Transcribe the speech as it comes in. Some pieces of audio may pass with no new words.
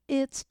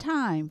It's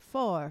time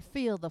for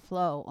Feel the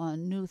Flow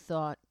on New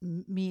Thought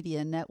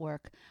Media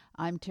Network.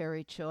 I'm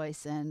Terry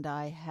Choyce, and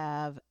I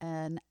have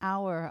an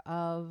hour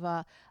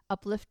of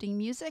uplifting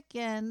music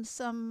and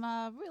some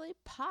really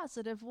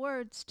positive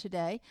words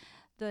today.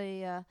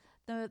 The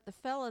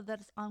fella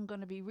that I'm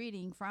going to be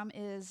reading from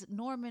is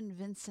Norman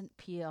Vincent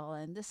Peale,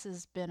 and this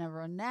has been a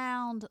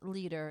renowned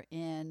leader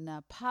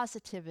in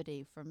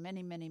positivity for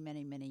many, many,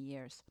 many, many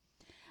years.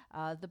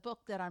 The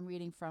book that I'm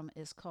reading from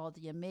is called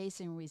The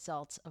Amazing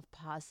Results of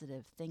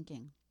Positive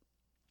Thinking.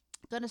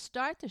 I'm going to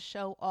start the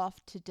show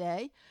off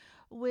today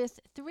with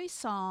 3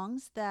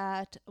 songs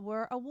that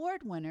were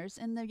award winners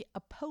in the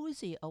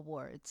Posey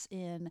Awards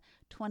in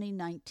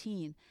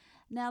 2019.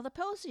 Now, the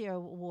Posey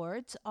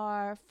Awards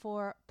are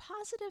for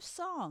positive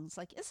songs.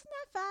 Like, isn't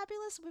that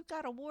fabulous? We've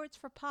got awards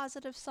for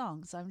positive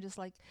songs. I'm just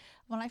like,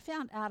 when I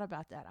found out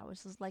about that, I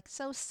was just like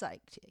so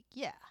psyched.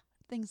 Yeah,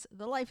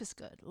 the life is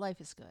good. Life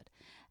is good.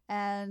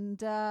 And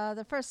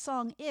the first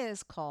song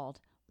is called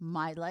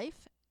My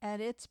Life,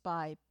 and it's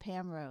by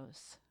Pam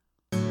Rose.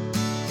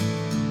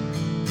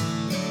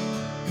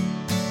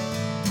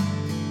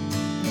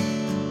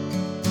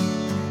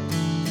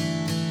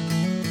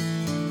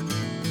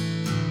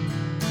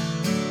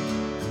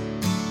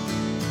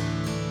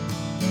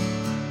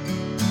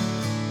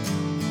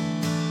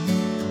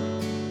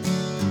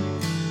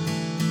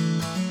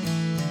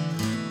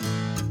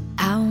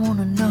 I want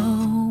to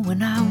know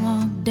when I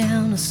walk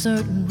down a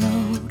certain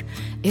road,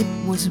 it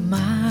was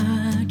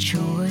my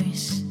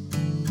choice.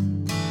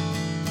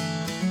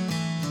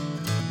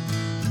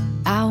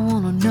 I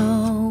want to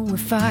know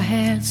if I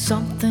had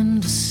something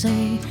to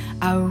say,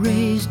 I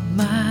raised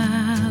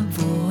my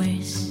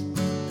voice.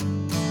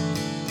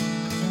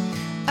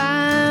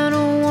 I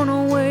don't want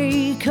to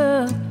wake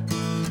up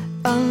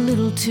a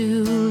little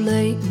too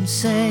late and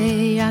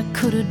say I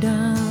could have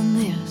done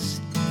this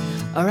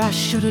or I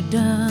should have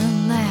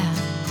done that.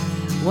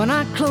 When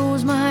I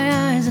close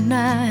my eyes at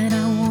night,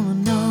 I want to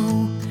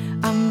know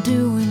I'm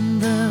doing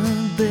the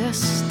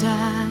best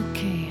I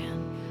can.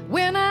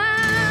 When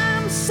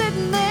I'm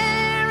sitting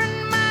there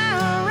in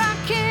my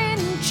rocking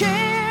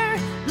chair,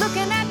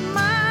 looking at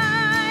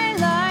my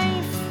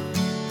life,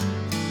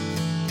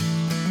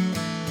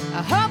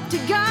 I hope to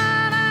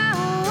God I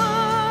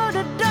would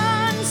have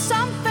done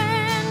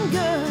something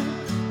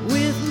good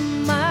with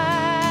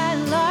my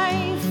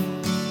life.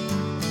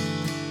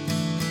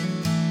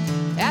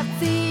 At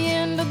the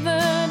end of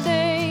the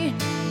day,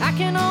 I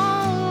can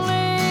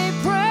only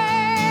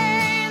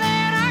pray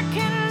that I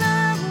can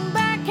look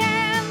back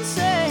and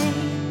say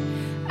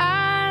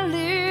I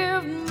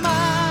lived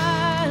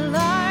my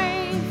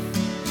life,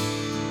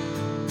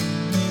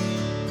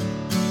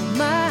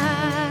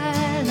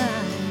 my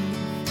life.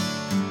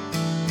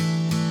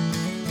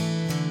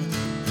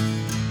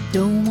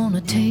 Don't want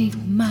to take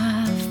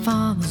my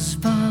father's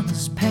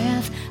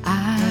path,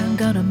 I've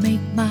got to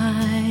make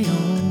my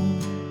own.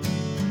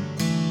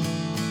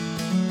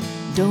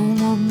 Don't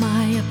want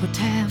my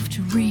epitaph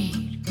to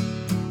read,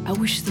 I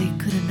wish they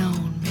could have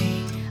known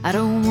me. I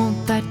don't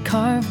want that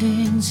carved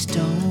in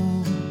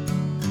stone.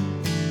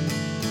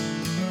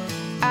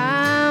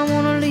 I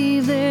want to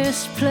leave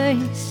this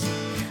place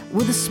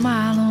with a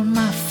smile on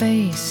my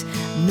face,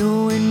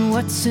 knowing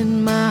what's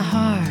in my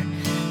heart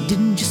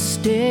didn't just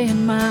stay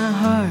in my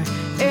heart.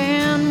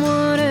 And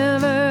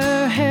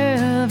whatever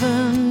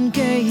heaven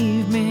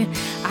gave me,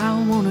 I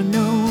want to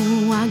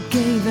know I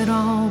gave it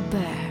all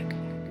back.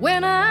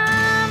 When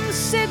I'm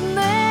sitting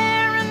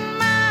there in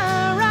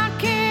my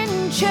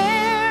rocking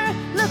chair,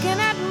 looking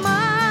at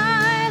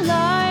my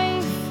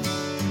life,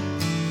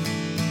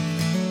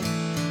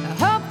 I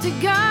hope to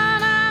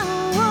God I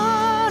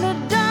would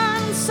have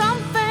done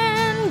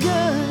something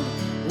good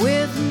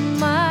with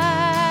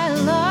my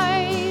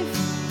life.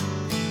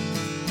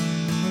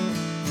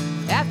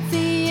 At the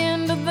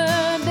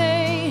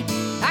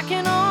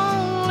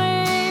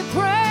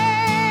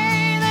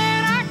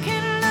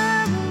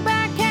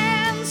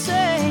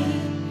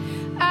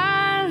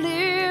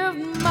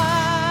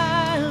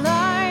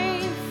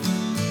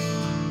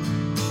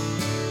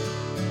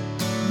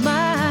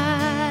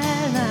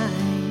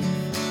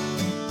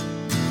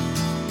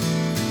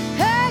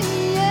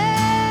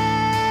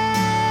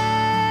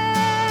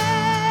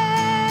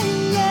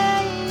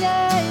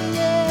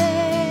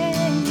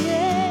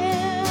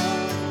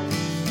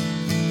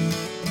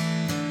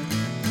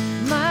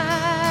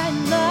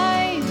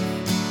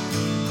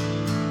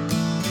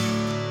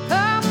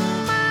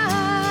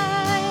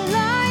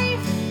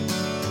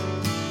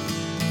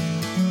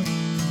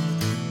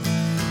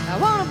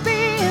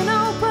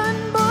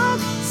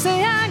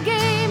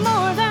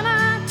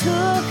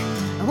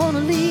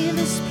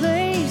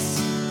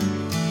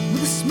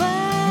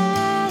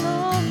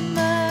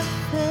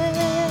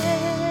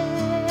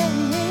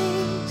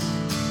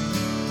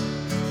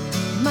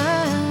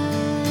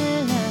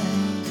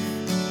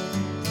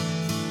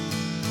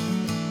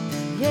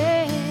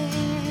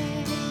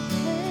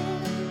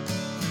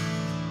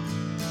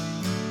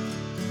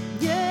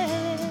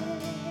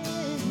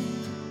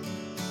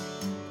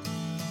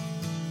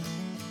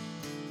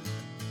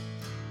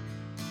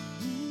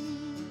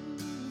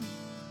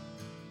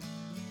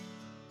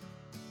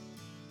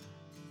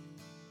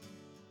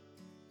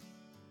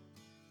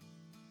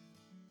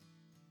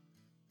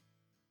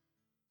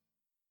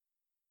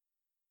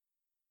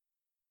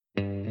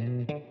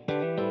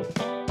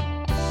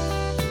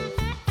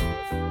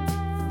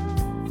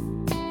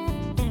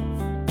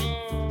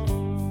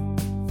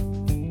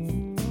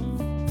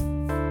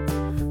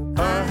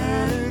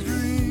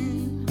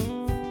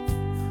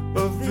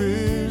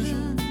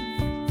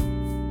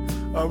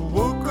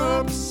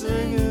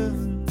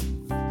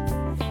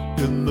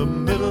in the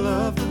middle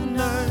of the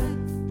night,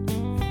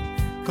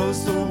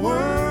 'cause the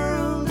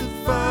world had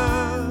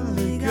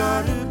finally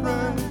got it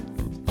right.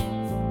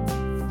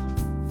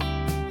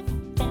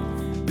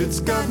 It's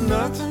got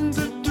nothing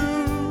to do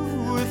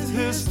with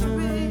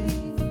history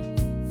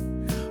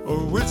or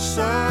which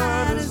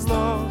side is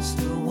lost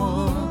or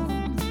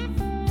won.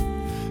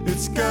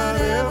 It's got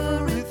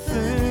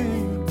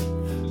everything,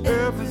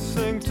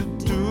 everything to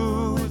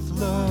do with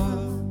love.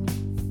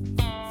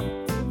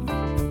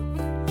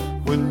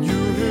 When you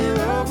hear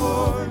a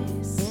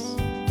voice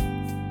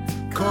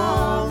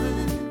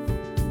calling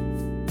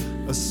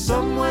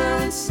somewhere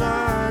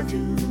inside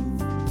you,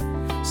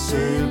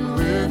 saying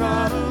we're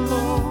not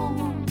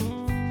alone,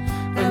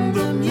 and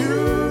the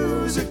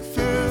music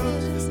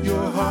fills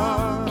your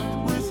heart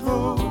with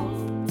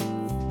hope.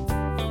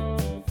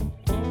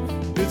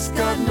 It's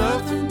got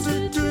nothing to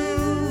do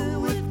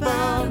with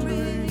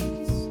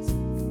boundaries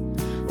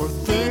or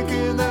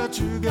thinking that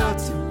you got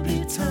to be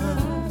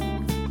tough.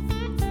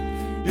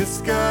 It's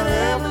got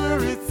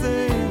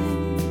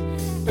everything,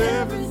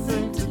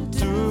 everything to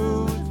do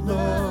with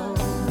love.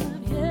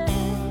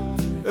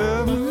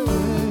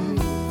 Everything.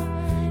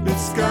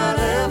 It's got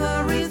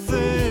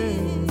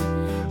everything,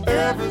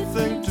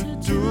 everything to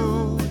do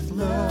with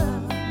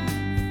love.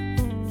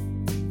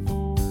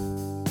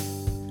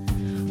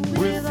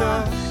 With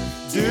our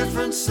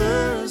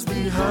differences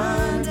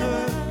behind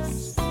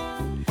us,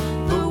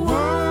 the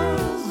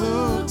world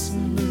looks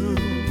new.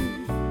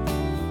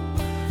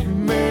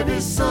 Maybe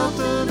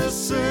something as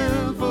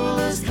simple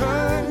as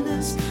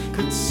kindness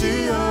could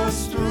see us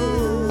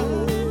through.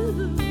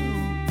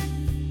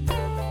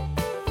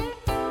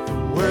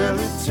 Well,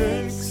 it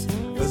takes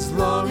as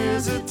long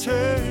as it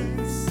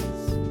takes,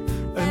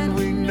 and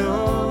we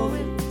know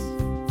it.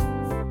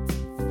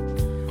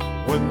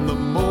 When the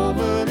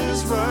moment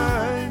is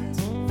right,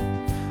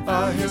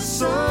 I hear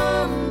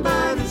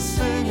somebody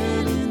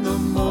singing in the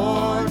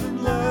morning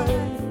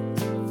light.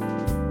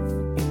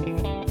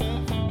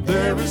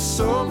 There is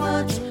so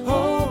much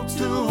hope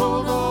to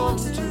hold on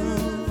to,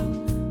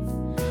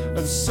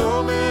 and so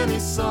many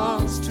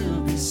songs to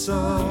be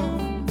sung.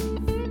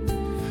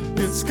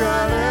 It's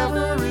got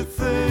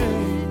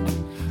everything,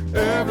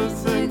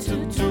 everything to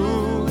do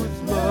with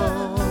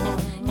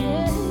love.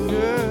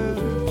 Yeah.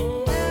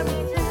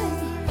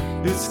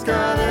 It's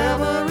got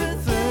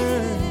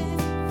everything,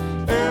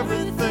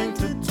 everything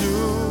to do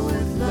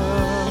with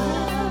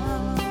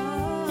love.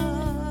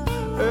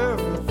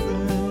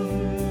 Everything,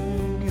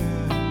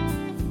 yeah.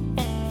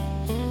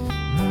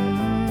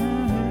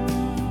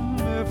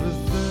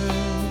 Everything,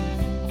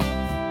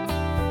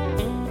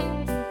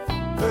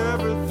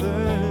 everything.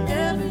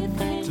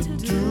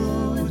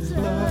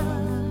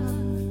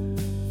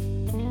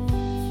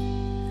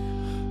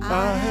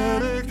 I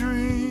had a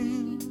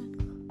dream,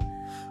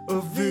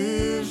 a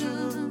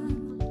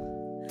vision.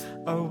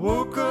 I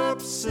woke up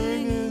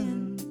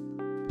singing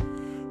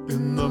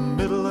in the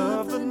middle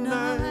of the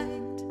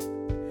night,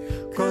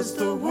 'cause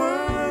the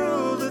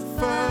world had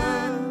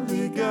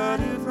finally got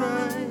it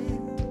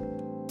right.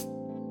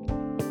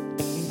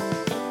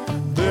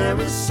 There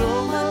is so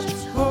much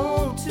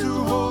hope to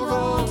hold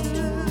on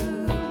to,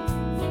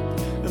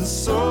 and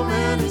so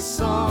many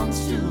songs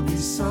to be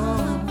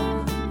sung.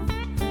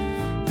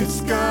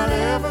 It's got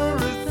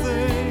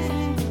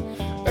everything,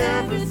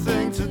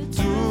 everything to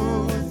do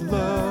with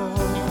love.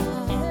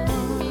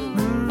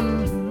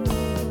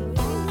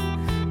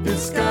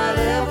 It's got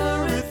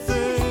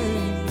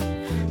everything,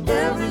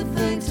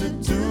 everything to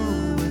do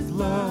with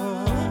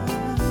love.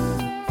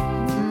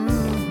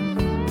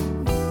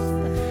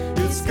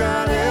 It's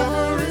got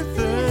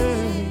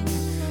everything,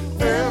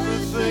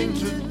 everything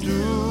to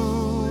do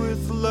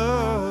with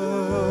love.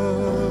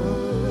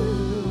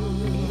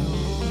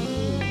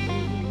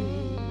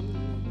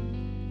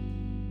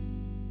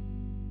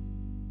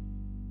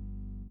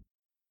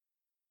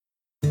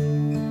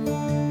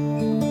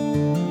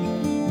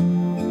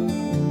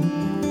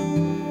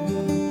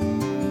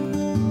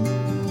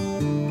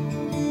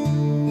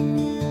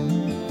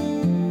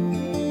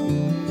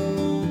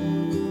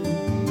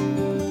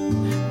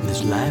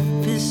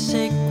 Life is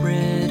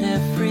sacred,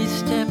 every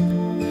step,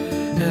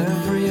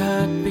 every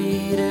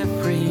heartbeat,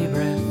 every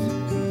breath.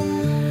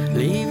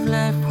 Leave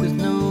life with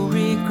no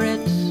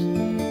regrets.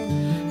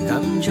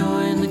 Come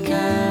join the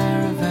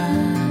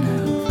caravan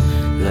of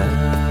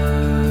love.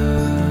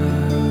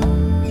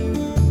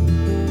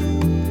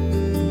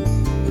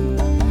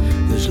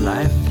 'Cause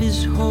life is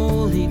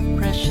holy,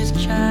 precious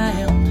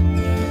child.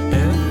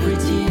 Every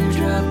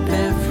teardrop,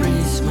 every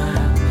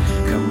smile.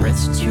 Come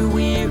rest your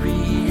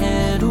weary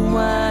head a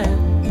while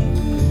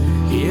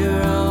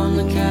here on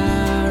the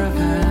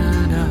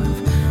caravan of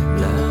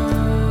love.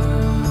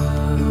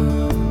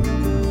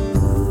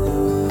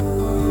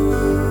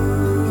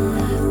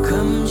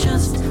 Come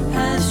just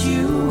have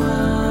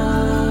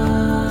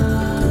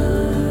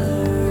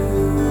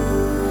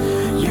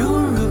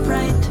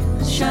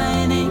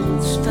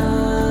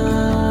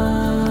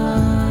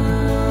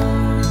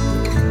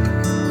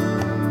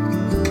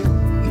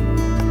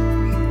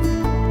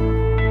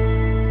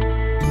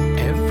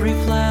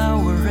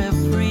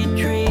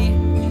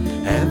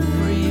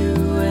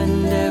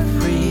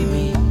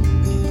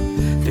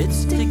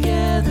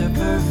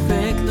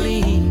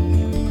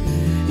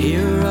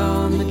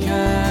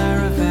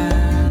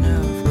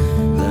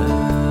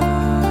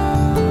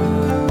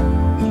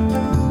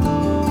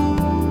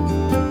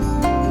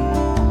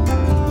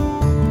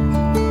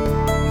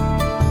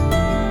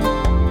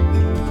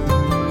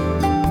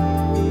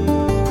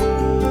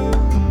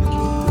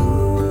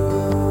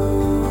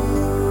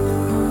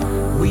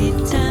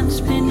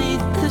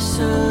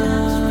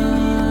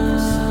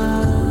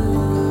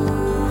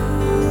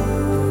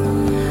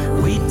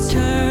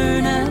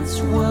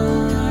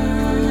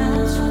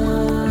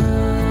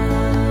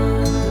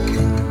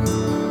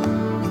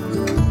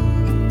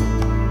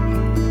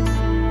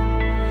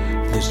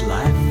 'Cause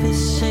life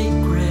is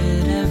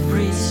sacred,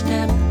 every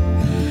step,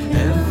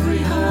 every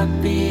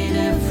heartbeat,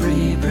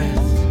 every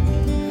breath.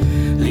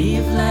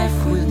 Leave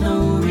life with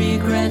no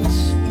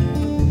regrets.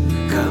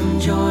 Come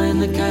join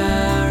the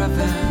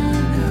caravan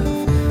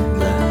of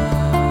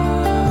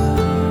love.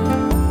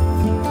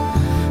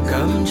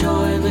 Come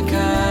join the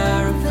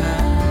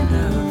caravan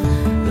of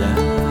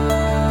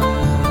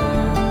love.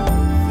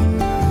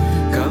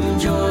 Come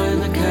join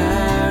the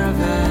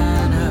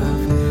caravan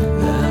of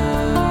love.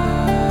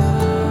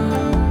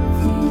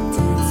 We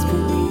dance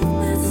beneath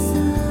the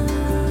sun.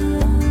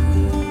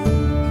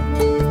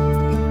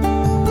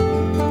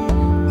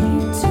 We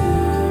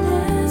turn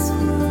as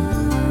one.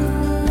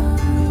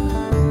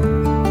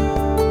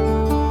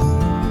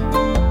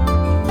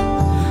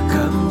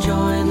 Come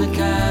join the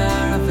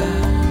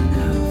caravan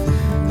of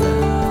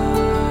love.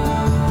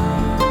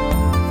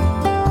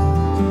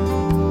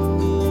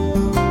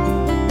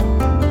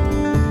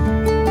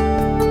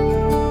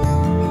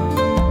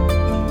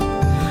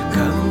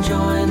 Come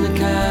join the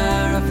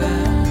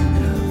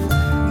caravan of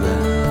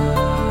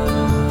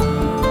love.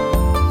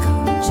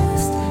 Come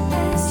just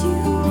as you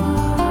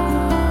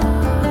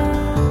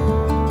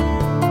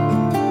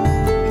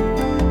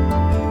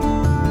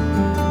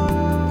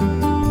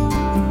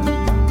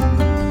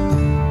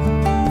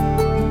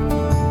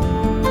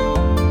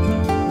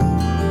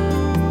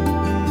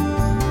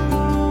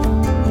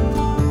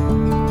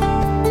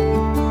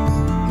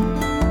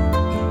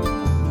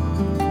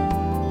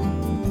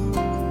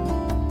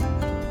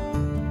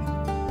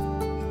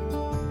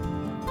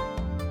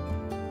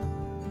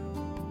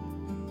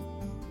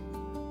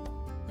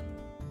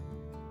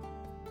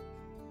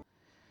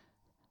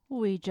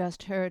We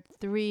just heard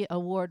 3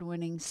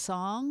 award-winning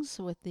songs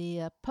with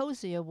the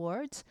Posey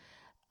Awards.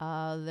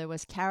 There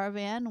was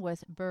Caravan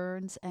with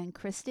Burns and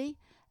Kristy,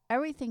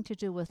 Everything to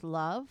Do with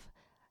Love,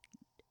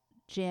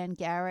 Jan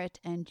Garrett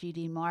and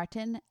G.D.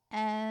 Martin,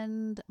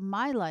 and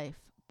My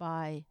Life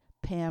by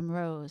Pam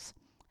Rose.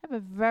 I have a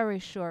very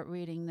short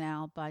reading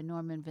now by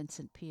Norman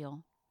Vincent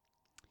Peale.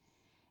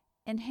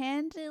 In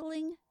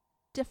handling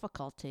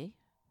difficulty,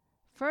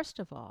 first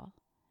of all,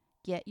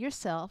 get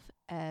yourself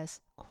as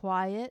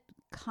quiet,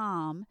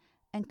 calm,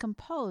 and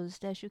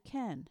composed as you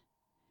can.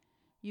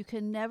 You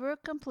can never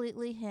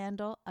completely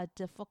handle a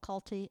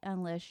difficulty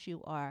unless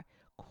you are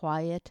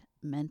quiet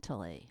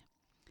mentally.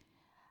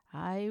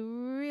 I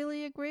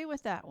really agree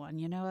with that one.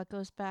 You know, it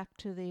goes back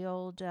to the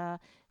old,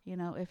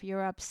 if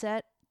you're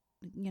upset,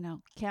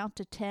 count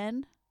to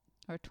 10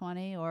 or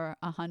 20 or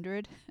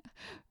 100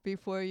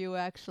 before you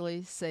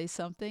actually say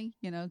something.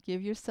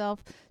 Give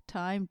yourself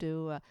time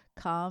to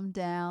calm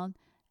down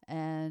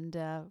and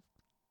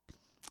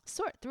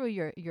sort through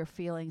your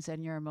feelings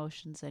and your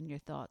emotions and your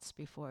thoughts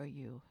before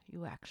you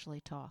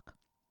actually talk.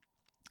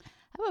 I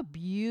have a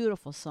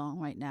beautiful song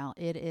right now.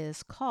 It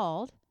is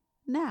called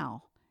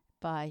Now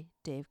by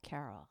Dave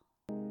Carroll.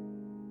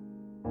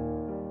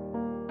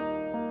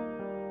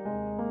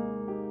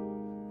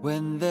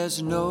 When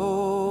there's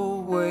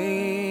no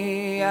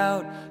way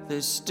out,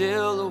 there's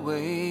still a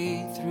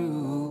way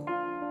through.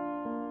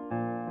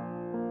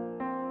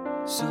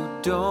 So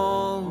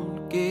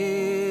don't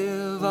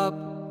give up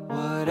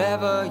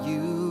whatever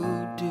you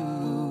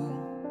do.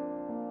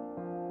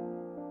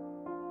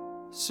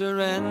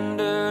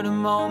 Surrender to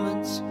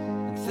moments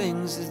and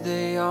things as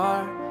they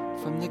are,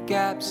 from the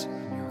gaps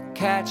in your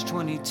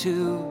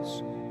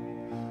catch-22s.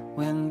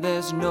 When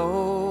there's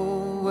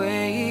no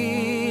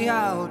way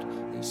out,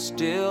 there's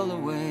still a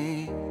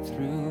way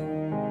through.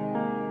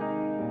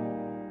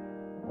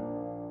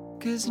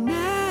 'Cause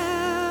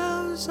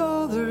now's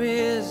all there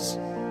is,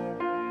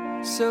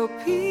 so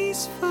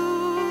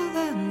peaceful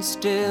and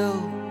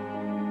still.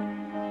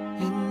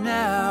 And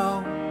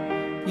now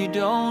you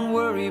don't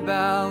worry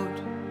about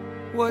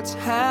what's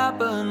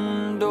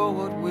happened or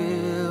what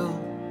will.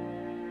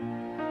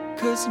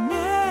 'Cause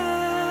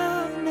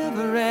now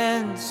never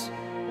ends,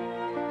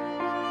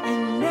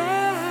 and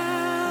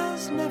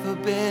now's never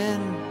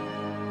been.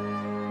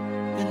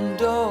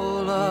 And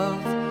all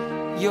of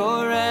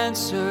your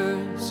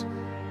answers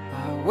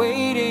are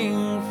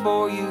waiting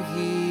for you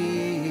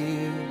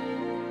here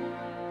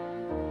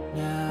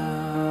now.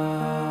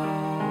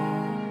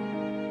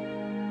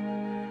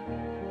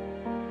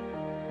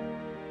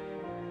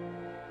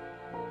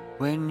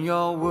 When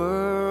your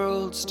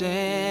world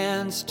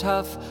stands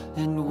tough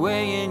and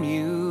weighing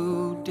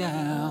you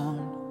down,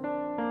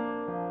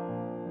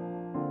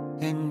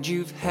 and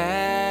you've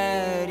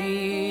had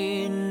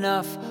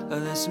enough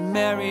of this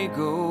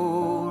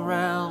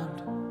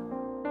merry-go-round,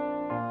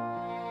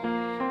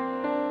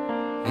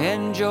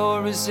 and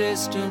your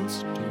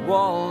resistance to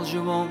walls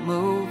you won't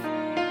move,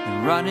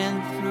 and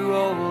running through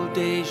old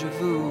deja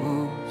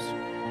vus.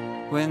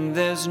 When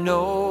there's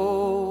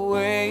no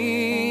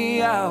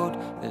way out,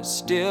 there's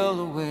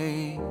still a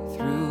way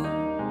through.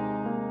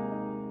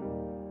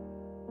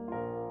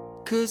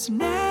 'Cause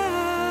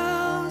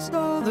now's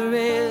all there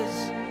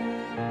is,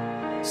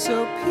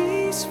 so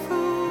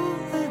peaceful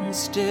and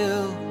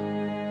still.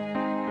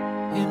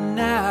 And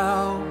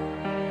now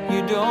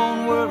you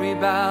don't worry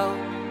about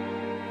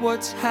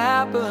what's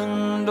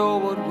happened or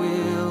what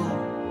will.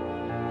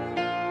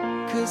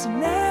 'Cause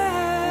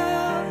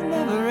now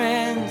never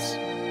ends,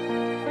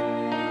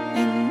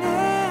 and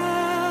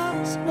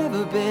now's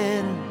never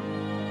been,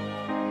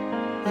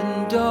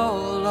 and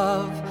all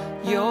of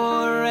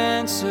your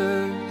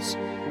answers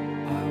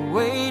are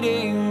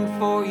waiting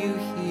for you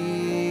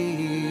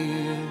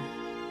here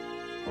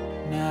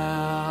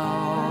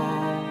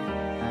now.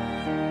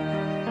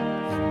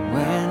 And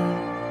when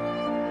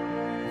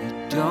we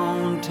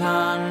don't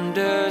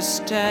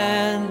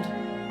understand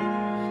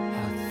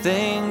how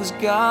things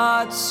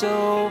got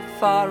so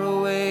far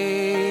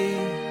away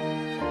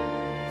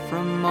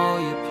from all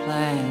you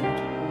planned,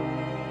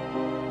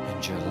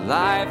 and your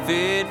life,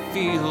 it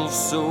feels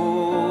so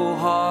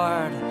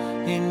hard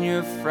in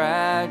your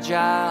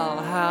fragile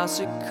house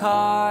of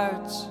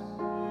cards,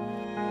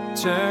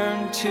 turn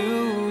to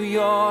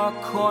your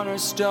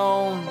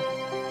cornerstone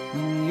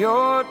when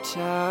you're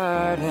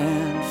tired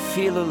and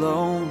feel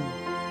alone,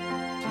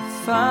 to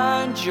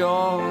find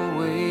your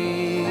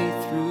way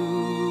through.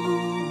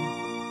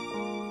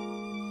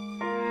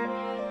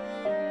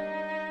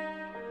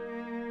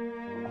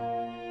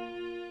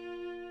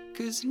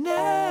 'Cause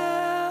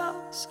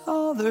now's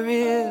all there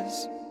is,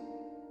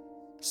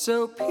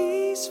 so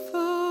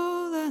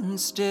peaceful and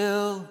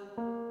still.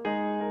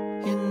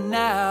 And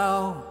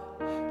now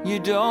you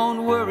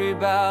don't worry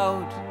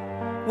about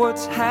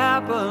what's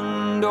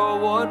happened or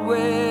what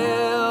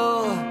will.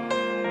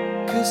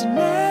 'Cause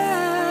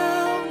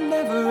now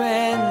never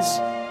ends,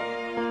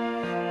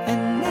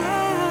 and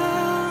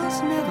now's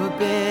never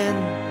been,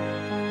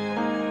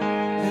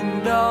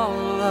 and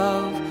all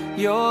of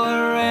your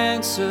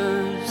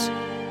answers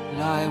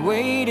lie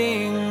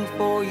waiting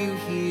for you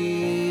here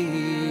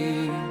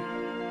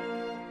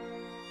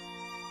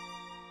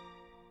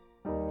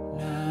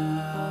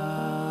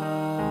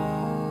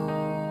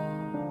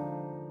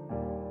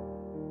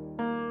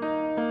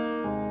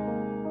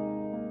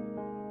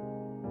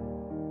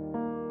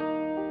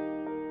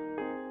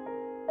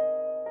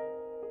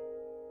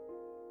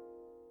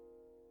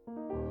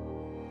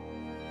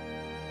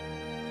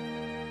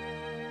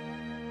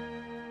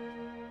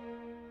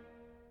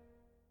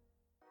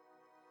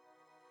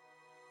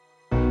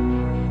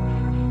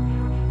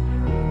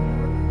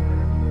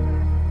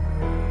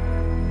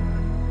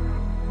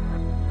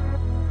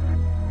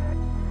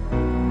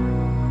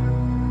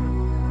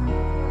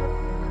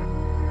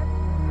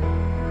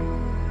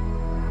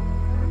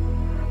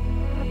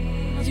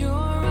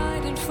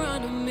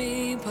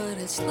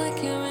It's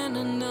like you're in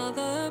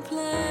another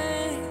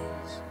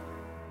place.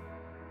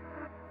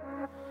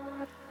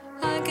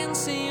 I can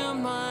see your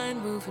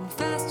mind moving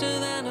faster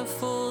than a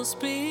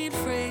full-speed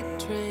freight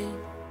train.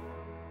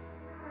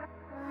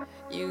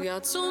 You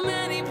got so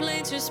many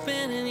plates you're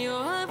spinning,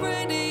 you're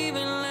afraid to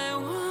even let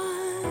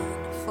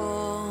one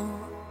fall.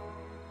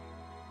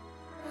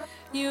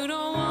 You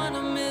don't want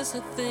to miss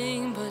a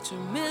thing, but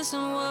you're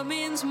missing what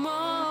means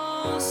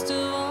most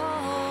of all.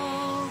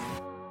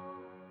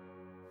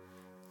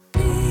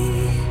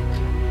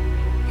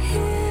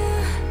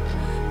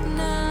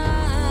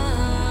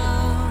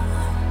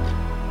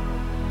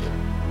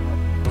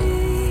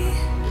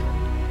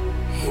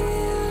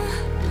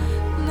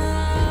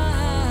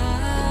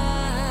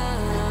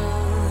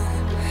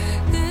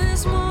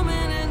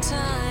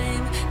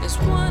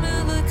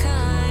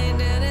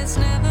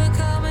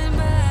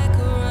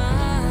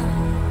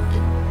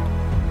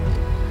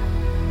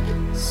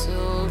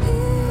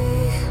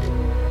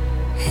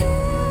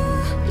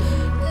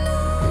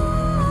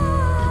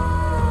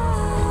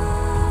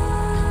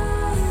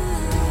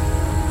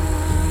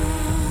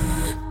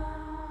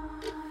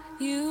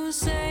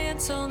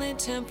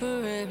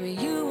 Temporary,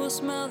 you will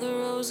smell the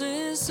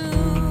roses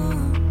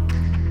soon.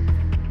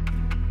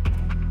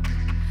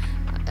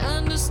 I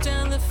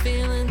understand the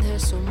feeling,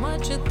 there's so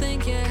much you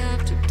think you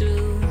have to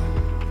do.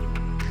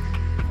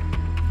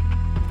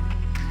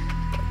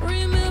 But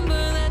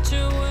remember that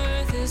your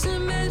worth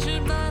isn't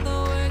measured by the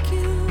work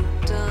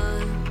you've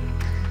done.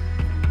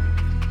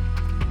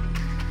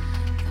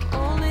 The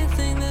only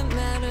thing that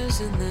matters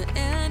in the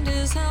end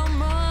is how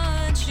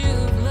much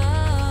you've loved.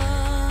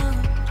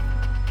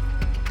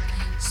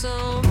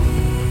 So be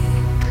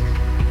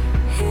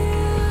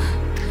here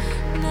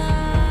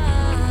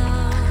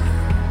now.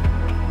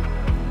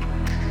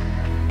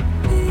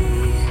 Be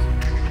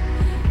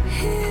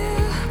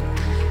here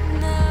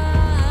now.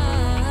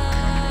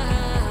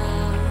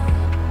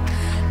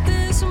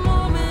 This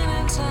moment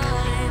in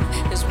time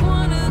is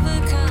one of a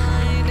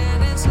kind,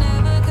 and it's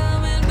never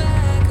coming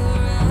back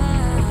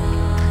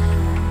around.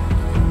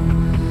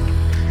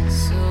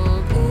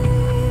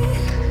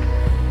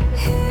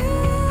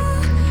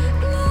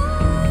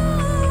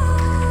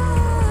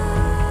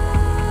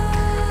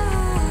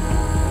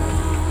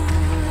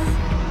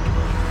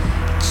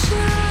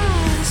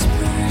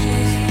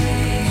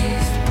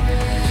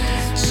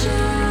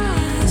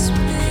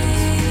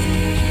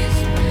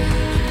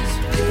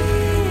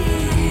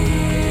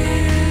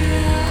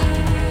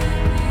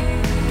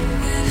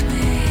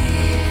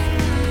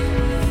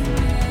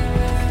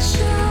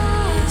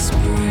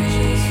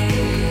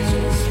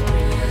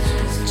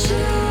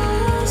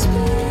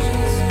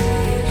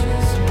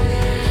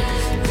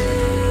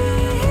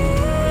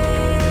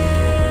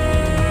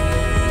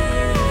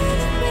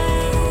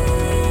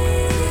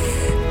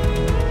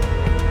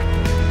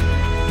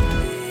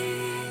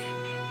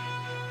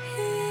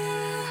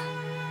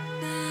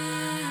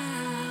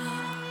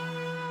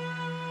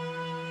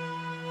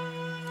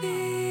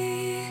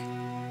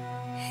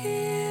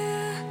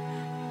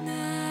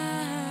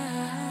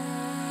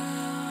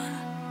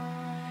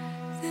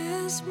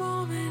 this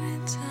moment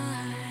in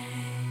time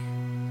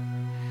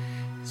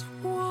is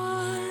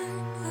one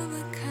of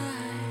a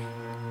kind,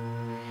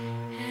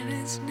 and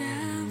it's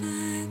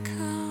never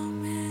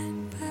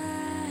coming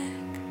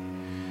back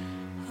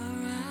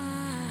around.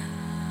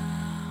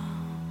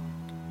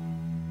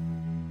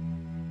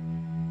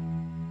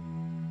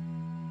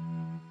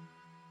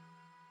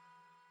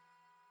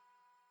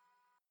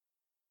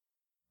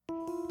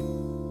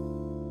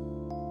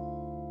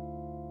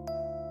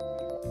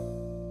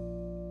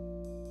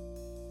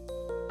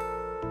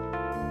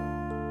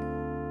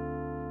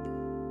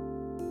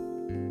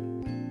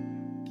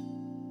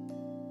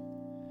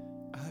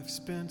 I've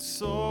spent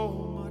so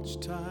much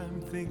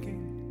time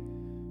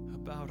thinking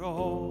about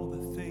all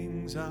the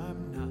things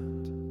I'm not,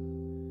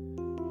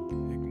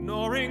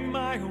 ignoring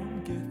my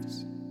own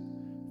gifts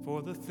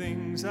for the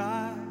things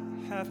I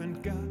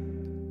haven't got.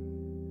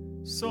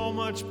 So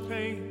much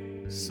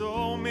pain,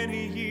 so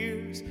many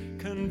years,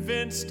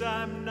 convinced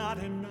I'm not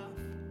enough.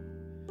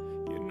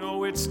 You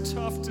know it's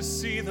tough to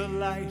see the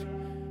light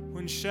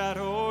when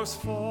shadows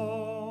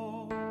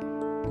fall.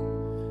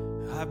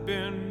 I've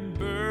been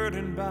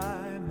burdened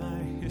by my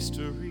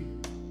history,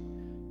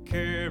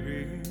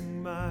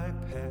 carrying my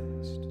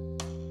past.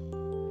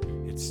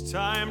 It's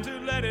time to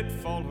let it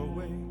fall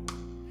away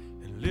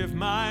and live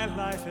my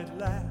life at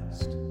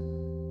last.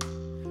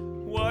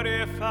 What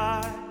if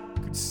I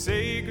could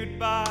say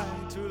goodbye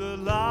to the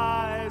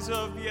lies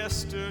of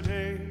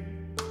yesterday?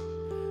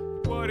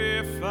 What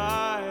if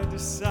I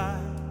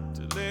decide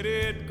to let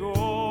it go?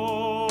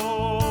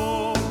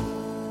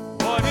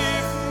 What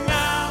if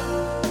now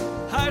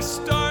I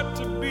start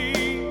to be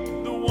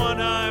the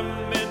one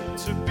I'm meant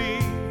to be?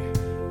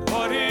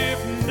 What if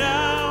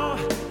now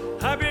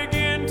I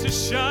begin to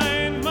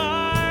shine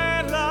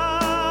my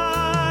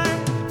light?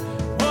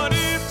 What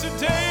if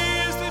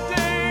today is the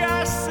day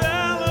I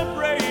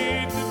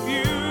celebrate the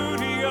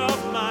beauty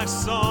of my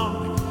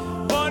song?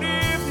 What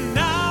if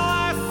now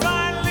I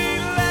finally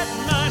let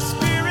my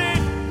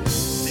spirit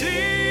sing?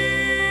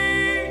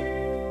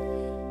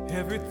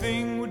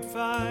 Everything would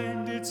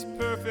find its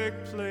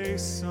perfect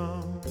place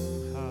somehow.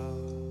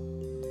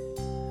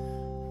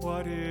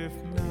 What if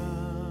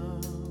now?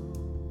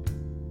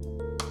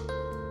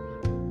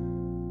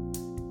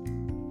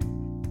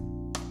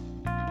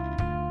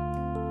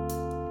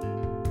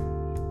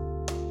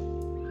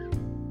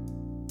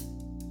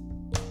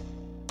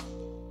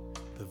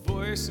 The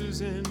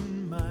voices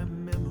in my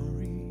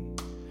memory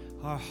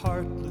are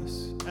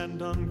heartless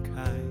and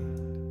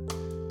unkind.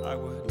 I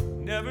would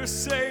never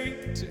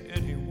say to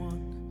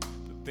anyone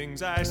the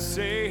things I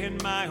say in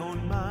my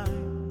own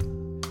mind.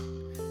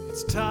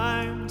 It's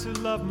time to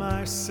love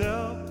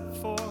myself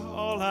for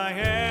all I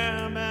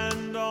am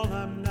and all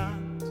I'm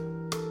not.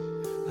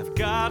 I've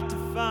got to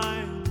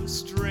find the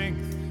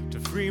strength to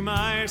free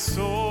my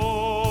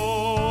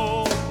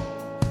soul.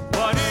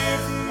 What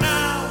if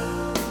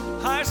now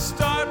I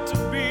start to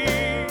be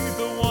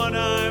the one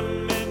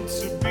I'm meant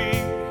to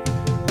be?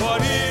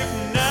 What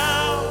if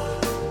now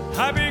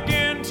I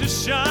begin to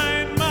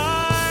shine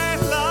my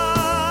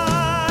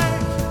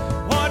light?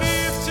 What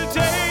if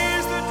today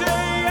is the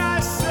day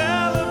I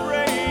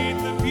celebrate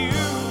the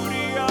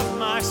beauty of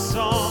my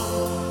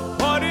song?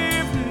 What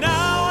if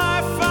now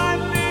I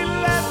finally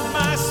let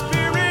my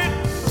spirit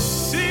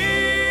sing?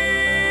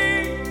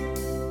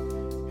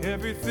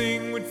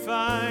 Everything would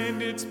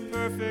find its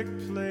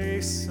perfect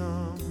place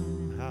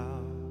somehow.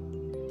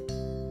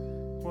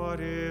 What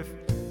if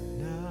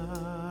now?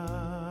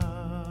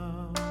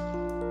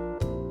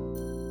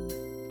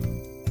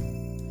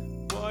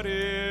 What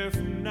if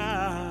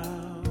now?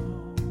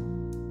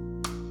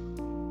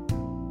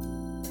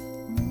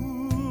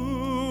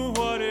 Ooh,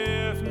 what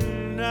if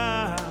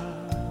now?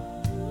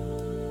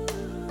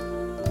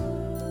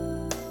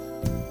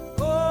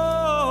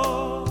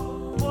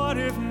 Oh, what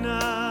if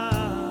now?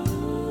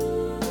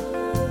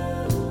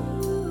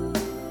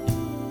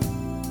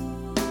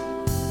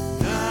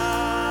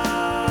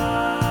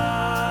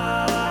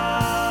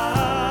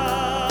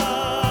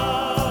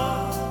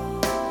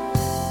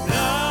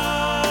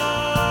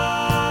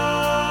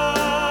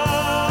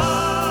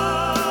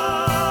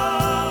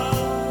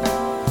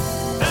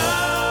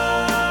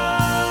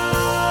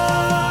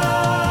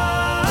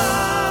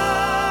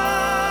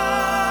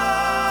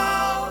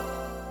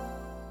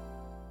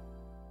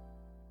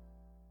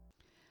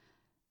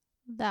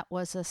 That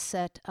was a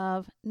set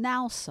of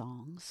Now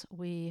songs.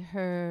 We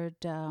heard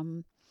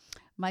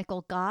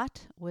Michael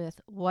Gott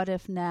with What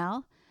If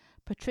Now,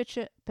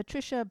 Patricia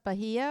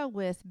Bahia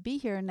with Be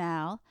Here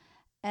Now,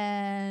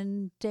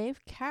 and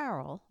Dave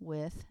Carroll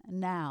with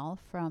Now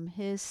from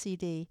his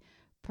CD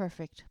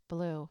Perfect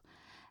Blue.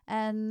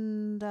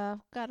 And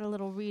got a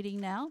little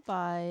reading now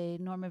by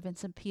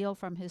Vincent Peale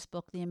from his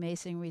book The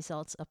Amazing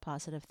Results of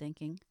Positive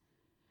Thinking.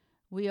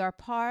 We are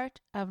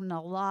part of an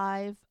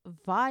alive,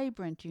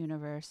 vibrant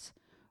universe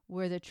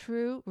where the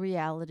true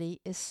reality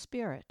is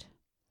spirit.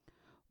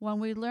 When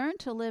we learn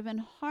to live in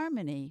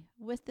harmony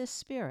with this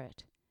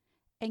spirit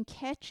and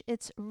catch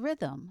its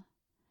rhythm,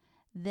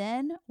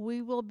 then we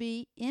will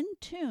be in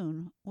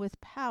tune with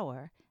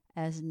power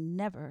as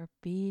never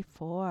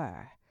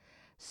before.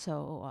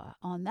 So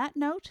on that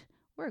note,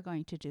 we're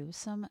going to do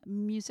some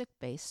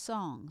music-based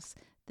songs.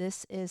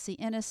 This is the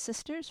Ennis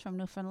Sisters from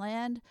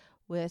Newfoundland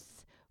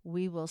with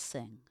We Will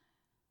Sing,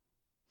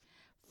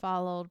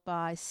 followed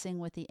by Sing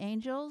with the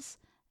Angels,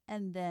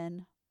 and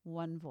then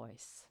One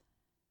Voice.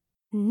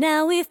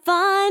 Now we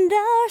find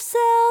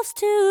ourselves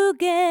together.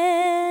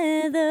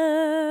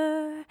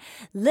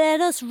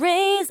 Let us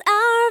raise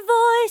our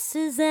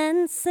voices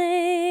and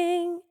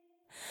sing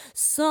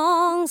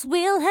songs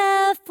we'll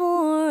have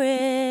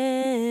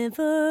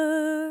forever.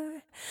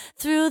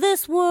 Through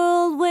this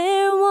world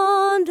we're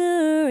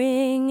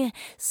wandering,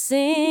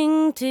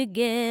 sing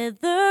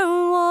together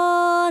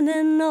one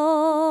and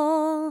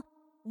all.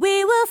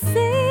 We will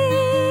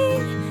sing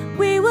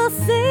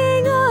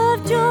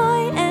of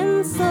joy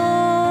and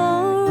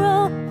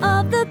sorrow,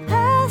 of the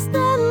past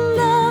and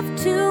of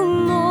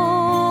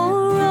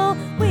tomorrow.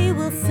 We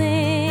will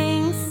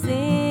sing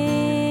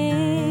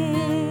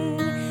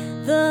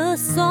the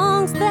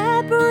songs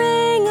that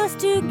bring us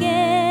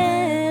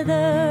together.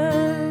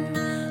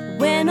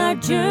 When our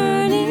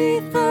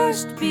journey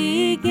first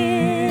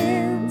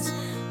begins,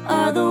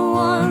 are the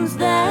ones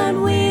that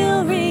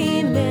we'll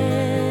remember.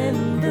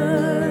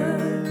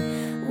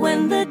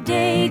 When the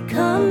day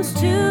comes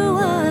to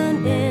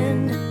an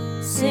end,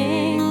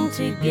 sing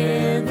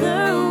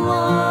together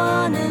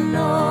one and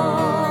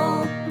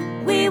all.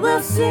 We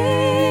will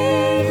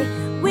sing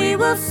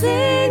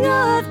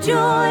of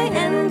joy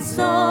and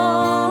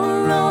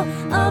sorrow,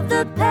 of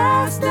the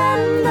past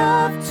and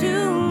of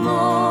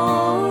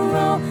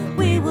tomorrow.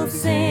 We will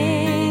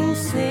sing.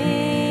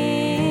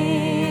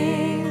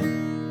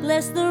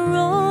 Bless the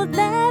road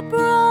that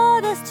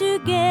brought us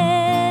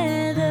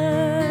together,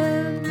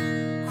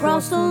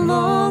 cross the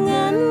long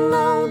and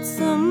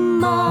lonesome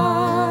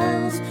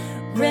miles,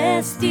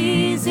 rest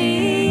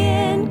easy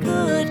in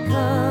good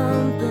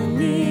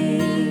company.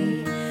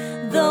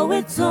 Though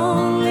it's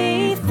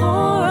only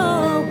for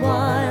a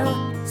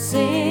while,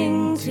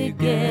 sing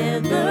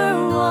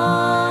together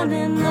one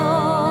and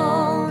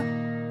all.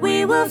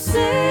 We will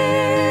sing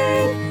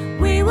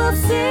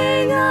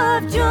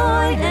of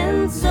joy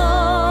and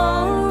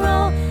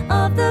sorrow,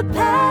 of the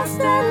past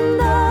and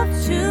of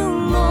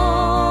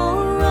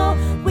tomorrow.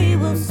 We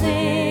will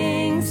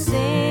sing.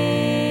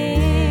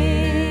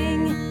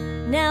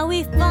 Now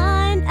we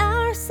find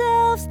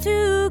ourselves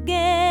together.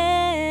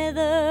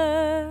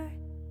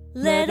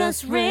 Let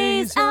us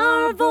raise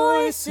our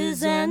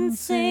voices and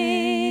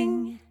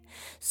sing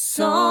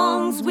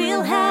songs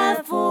we'll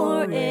have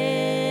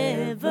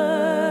forever.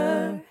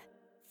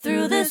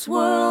 Through this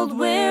world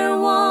we're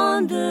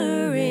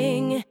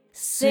wandering,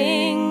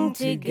 sing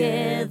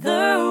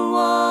together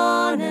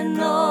one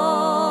and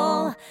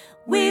all.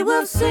 We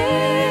will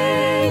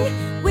sing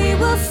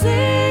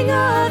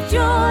of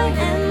joy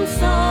and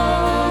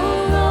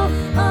sorrow,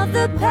 of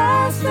the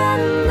past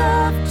and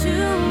of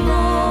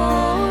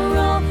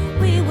tomorrow.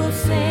 We will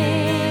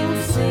sing.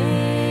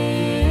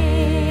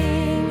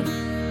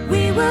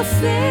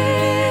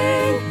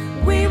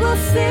 We will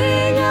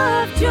sing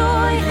of joy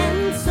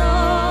and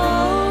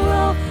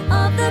sorrow,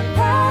 of the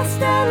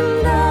past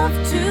and of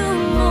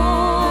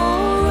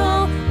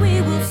tomorrow.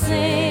 We will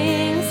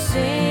sing.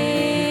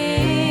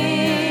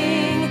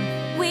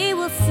 We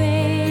will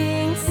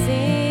sing.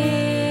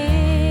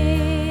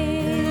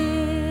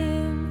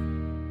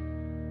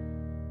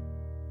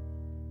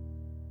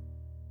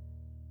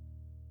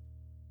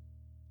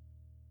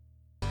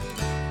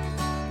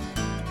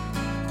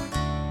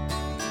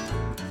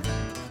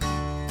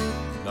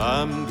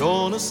 I'm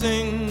gonna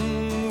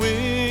sing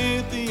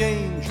with the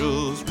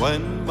angels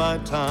when my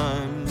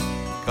time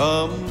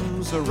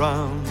comes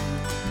around.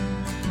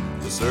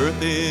 This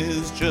earth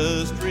is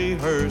just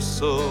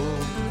rehearsal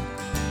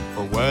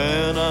for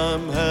when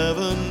I'm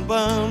heaven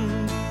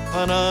bound,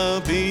 and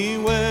I'll be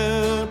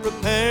well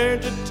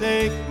prepared to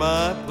take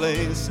my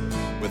place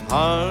with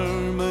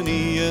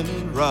harmony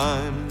and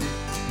rhyme,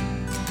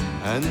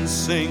 and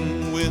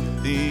sing with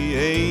the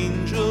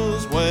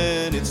angels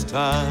when it's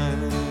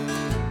time.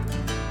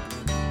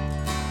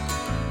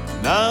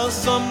 Now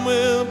some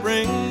will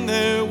bring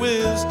their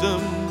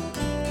wisdom,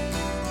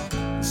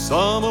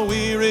 some a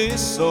weary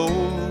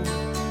soul.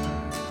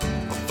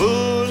 A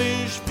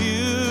foolish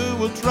few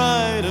will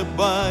try to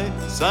buy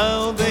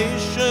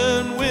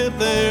salvation with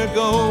their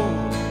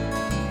gold.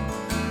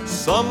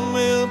 Some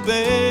will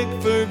beg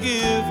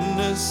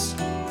forgiveness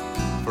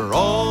for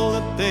all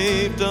that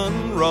they've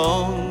done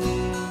wrong.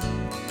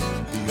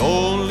 The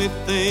only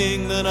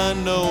thing that I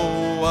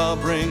know I'll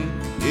bring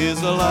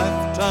is a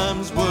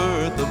lifetime's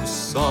worth of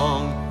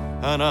song,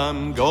 and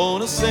I'm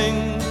gonna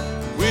sing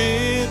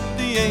with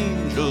the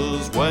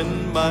angels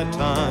when my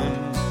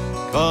time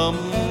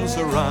comes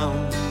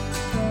around.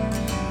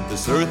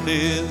 This earth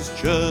is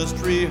just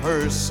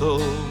rehearsal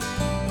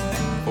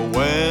for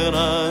when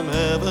I'm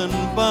heaven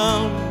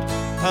bound,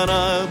 and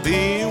I'll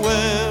be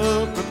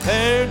well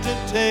prepared to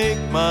take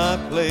my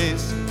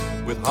place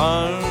with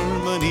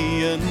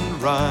harmony and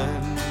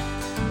rhyme,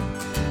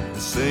 and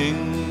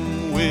sing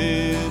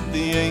with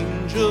the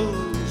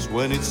angels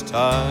when it's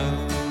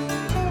time.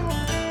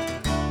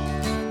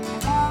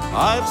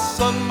 I've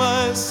sung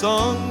my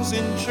songs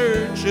in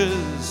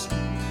churches,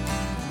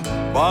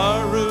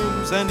 bar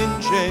rooms, and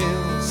in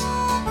jails.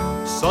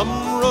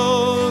 Some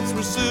roads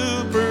were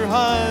super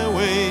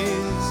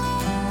highways,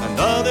 and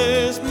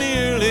others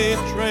merely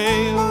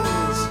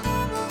trails.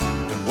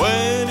 And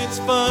when it's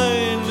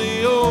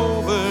finally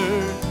over,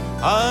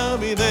 I'll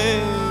be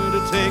there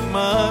to take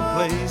my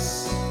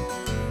place,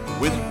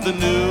 with the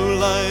new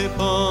life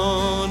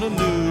on a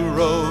new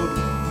road,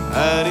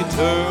 an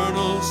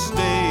eternal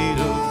state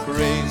of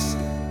grace.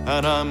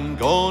 And I'm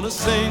gonna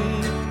sing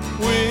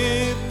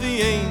with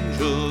the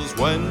angels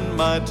when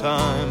my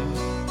time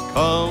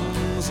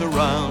comes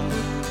around.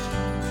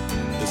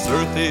 This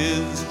earth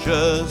is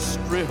just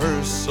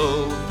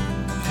rehearsal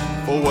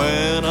for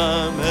when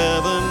I'm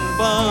heaven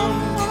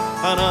bound,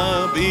 and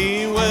I'll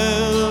be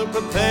well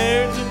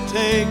prepared to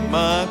take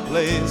my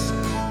place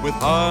with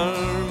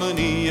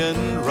harmony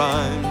and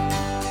rhyme,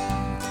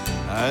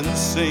 and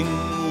sing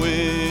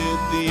with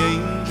the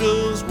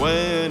angels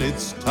when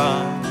it's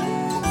time,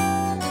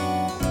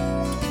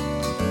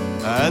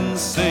 and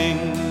sing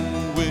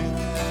with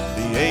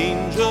the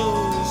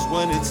angels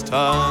when it's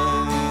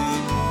time.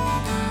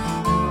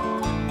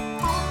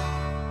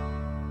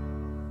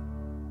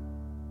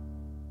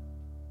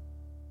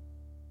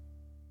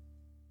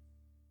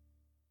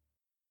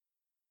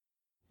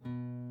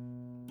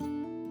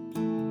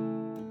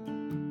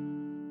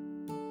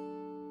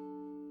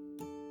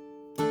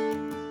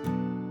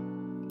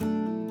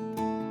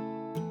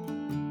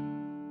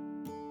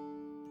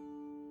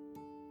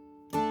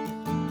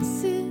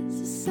 This is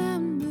the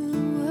sound of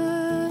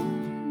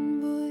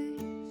one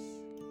voice,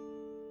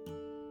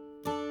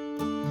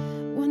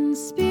 one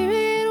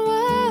spirit,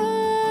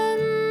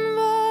 one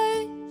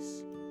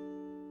voice,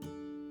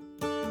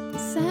 the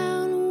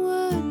sound of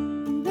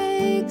one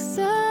makes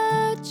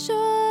a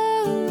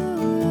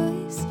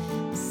choice.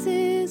 This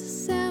is the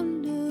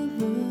sound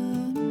of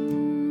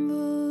one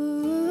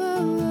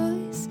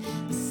voice.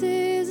 This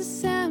is the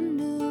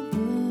sound of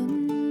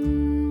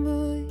one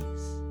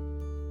voice.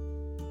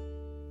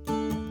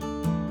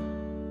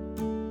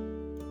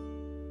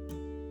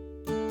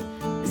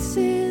 This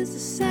is the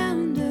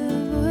sound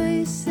of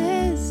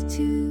voices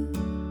too.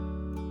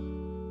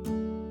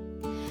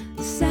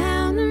 The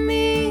sound of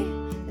me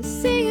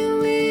singing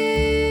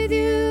with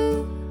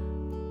you,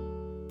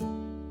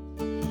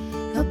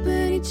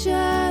 helping each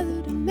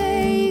other to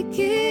make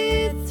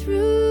it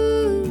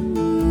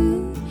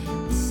through.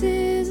 This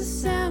is the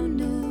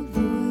sound of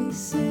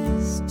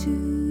voices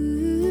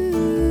too.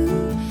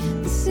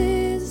 This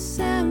is the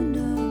sound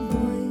of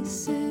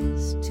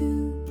voices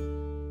too.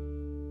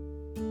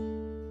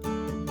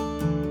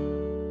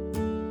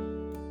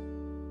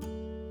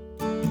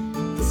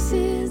 This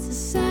is the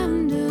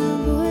sound of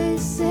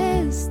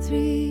voices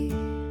three,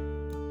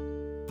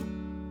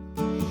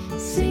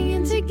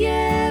 singing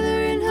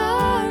together in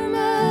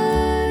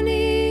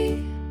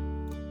harmony,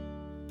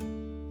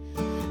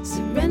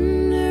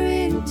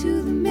 surrendering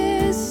to the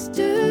mystery.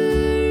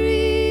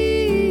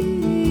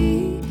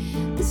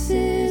 This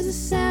is the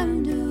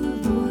sound of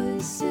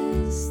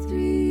voices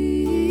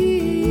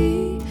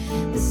three.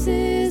 This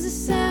is the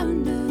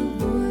sound of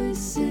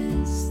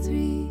voices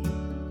three.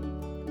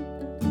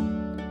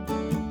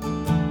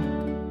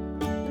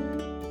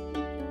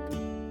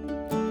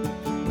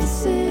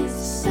 This is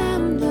the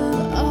sound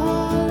of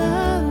all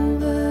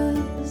of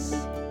us,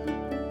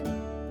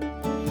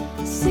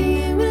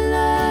 singing with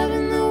love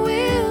and the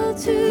will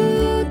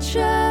to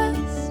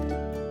trust.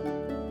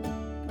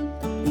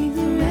 Leave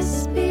the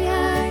rest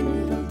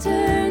behind, it'll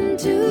turn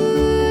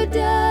to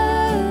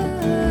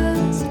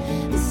dust.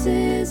 This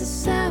is the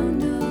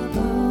sound of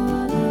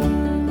all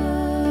of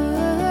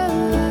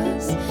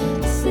us.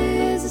 This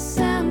is the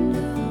sound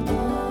of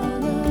all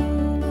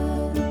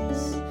of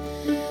us.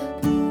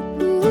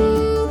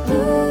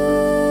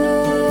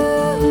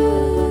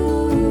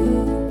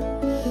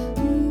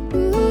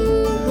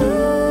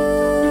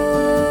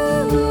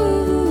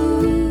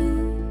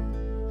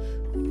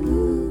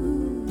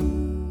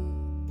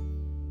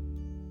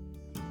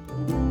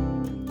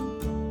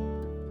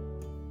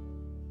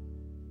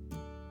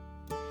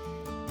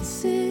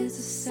 This is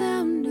the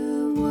sound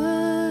of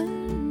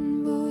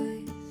one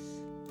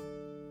voice,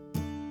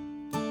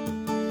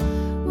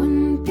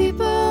 one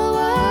people,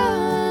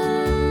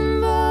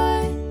 one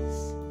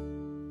voice,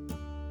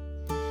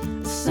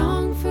 a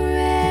song for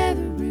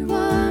every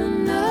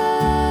one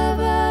of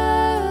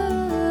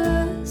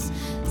us.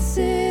 This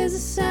is the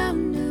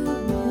sound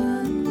of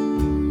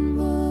one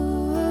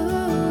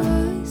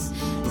voice.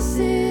 This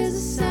is the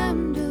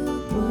sound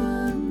of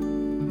one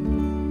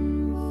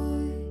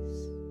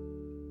voice.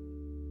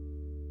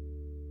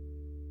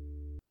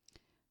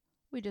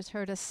 We just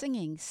heard a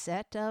singing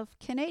set of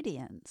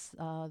Canadians.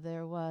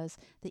 There was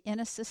the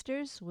Ennis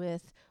sisters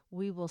with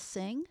We Will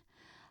Sing,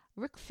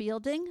 Rick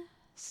Fielding,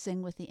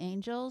 Sing with the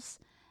Angels,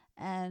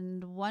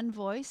 and One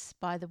Voice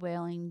by the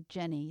Wailing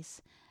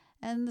Jennies.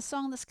 And the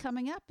song that's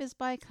coming up is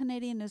by a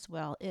Canadian as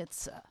well.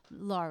 It's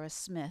Laura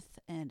Smith,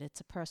 and it's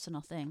a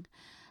personal thing.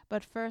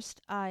 But first,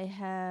 I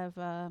have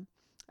a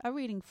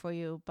reading for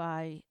you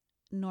by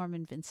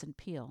Norman Vincent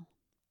Peale.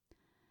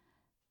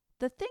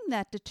 The thing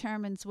that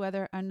determines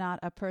whether or not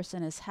a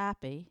person is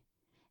happy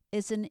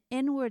is an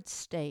inward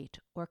state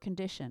or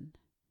condition.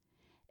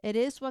 It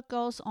is what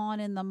goes on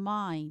in the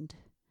mind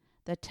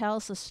that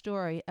tells the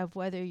story of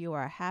whether you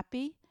are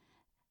happy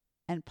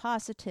and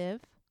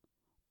positive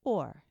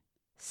or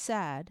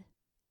sad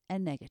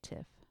and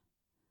negative.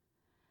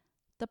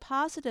 The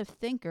positive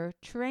thinker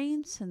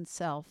trains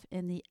himself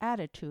in the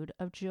attitude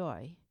of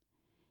joy.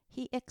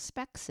 He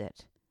expects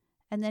it,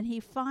 and then he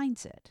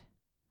finds it.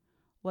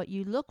 What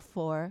you look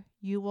for,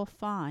 you will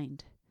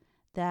find.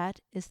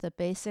 That is the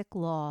basic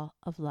law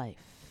of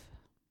life.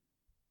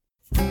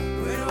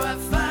 Where do I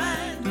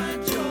find my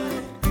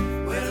joy?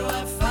 Where do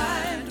I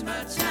find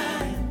my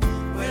time?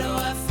 Where do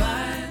I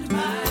find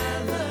my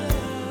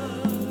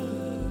love?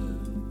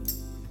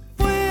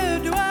 Where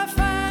do I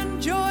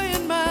find joy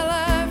in my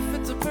life?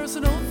 It's a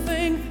personal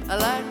thing. I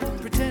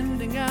like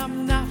pretending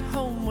I'm not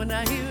home when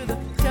I hear the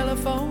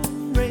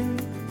telephone ring.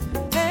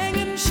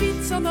 Hanging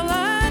sheets on the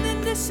line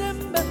in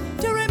December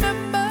to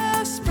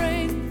remember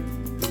spring.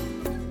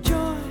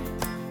 Joy,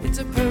 it's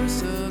a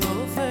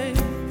personal thing.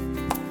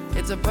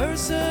 It's a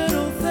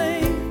personal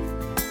thing.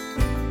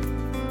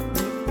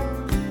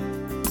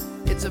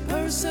 It's a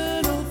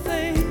personal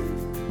thing.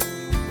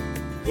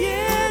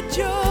 Yeah,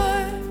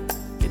 joy,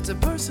 it's a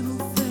personal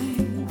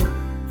thing.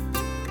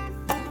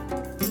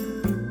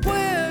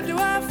 Where do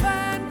I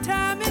find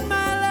time in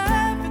my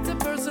life? It's a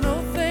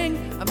personal thing.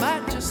 I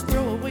might just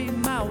throw away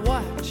my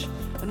watch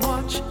and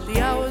watch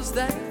the hours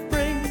that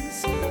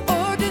brings,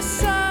 or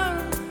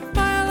disarm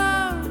my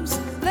alarms,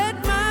 let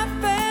my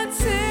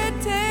fancy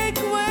take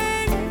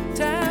wing.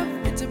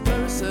 Time, it's a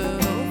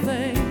personal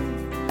thing.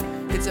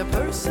 It's a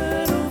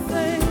personal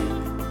thing.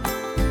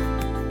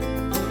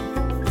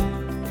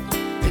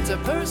 It's a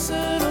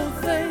personal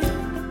thing.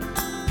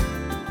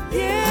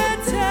 Yeah,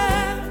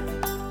 time,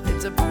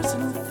 it's a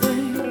personal thing.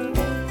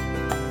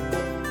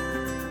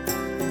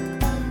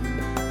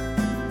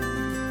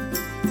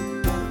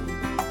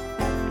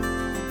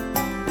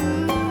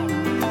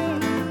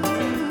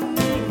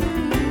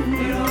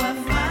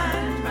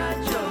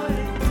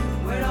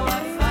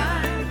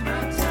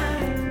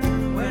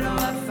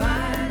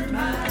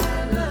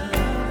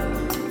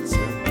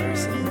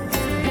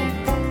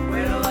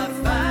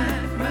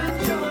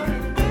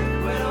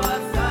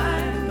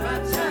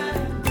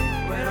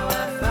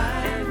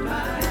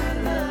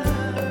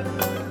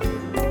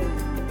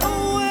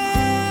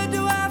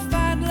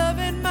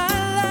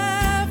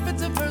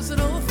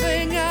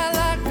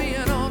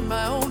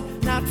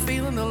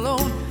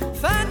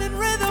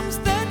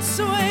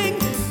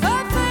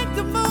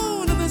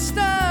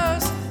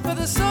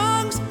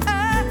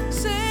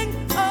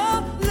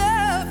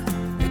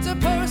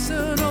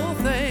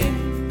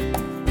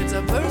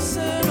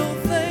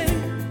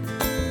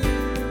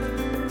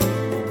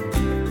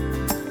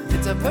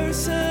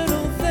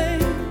 Personal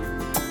thing,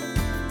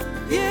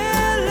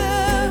 yeah,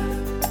 love.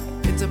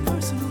 It's a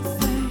personal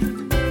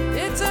thing.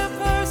 It's a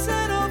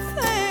personal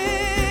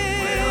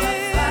thing. Where do I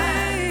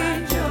find my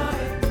joy?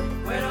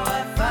 Where do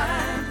I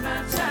find my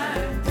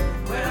time?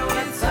 Where do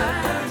I find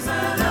my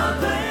personal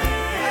thing?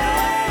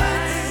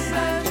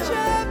 Such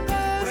a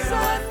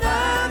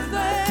personal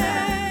thing.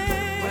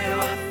 Where do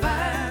I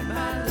find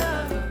my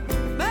love?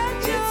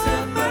 It's a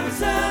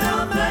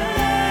personal thing.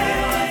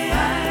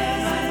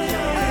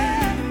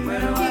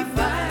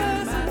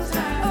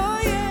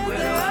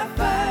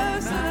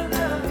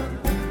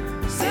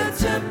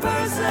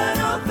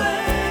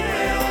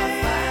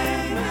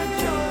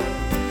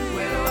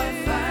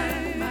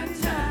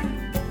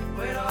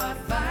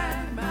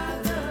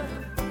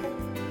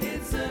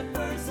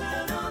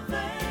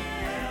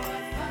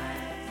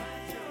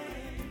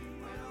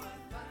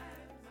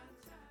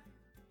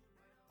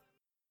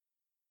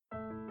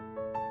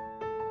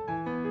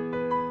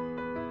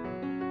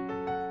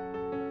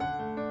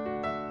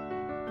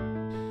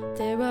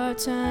 There are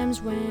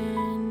times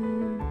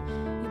when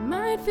you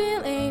might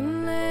feel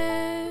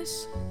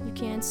aimless. You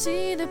can't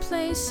see the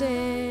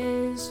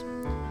places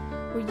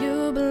where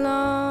you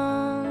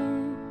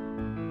belong.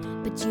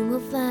 But you will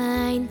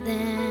find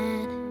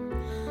that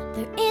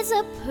there is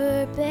a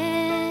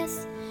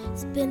purpose.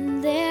 It's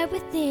been there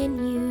within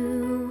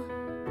you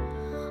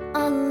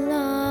all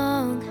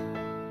along.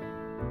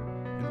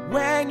 And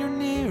when you're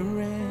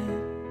near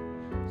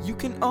it, you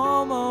can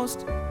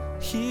almost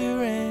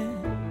hear it.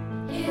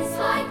 It's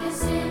like a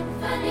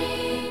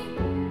symphony.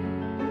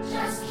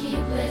 Just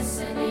keep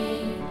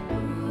listening,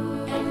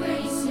 and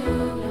pretty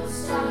soon you'll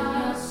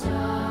start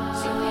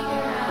to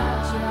figure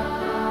out your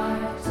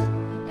part.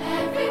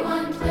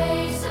 Everyone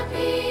plays a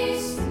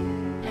piece,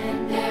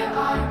 and there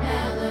are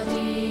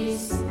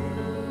melodies.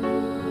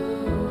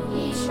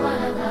 Each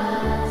one of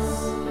us.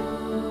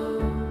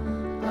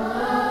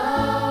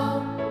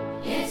 Oh,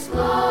 it's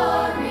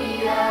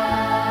glorious.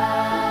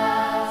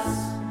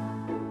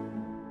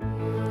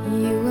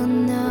 You will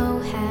know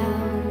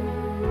how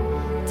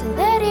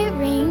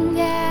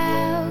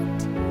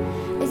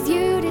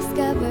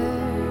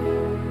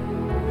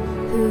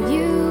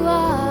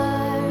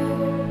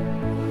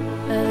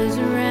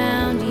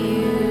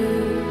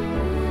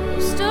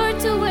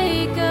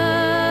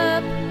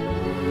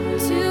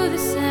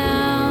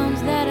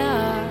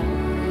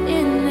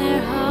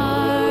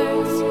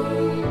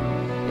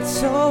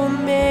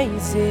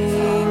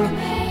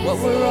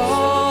we're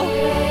all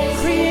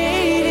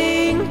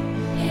creating.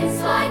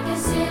 It's like a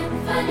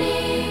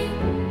symphony.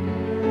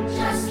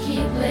 Just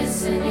keep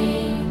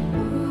listening,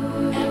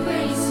 and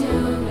pretty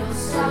soon you'll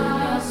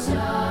start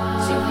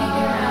to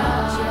figure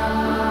out your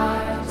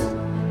part.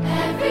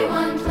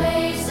 Everyone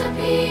plays a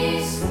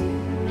piece,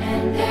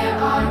 and there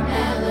are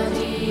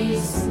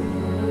melodies.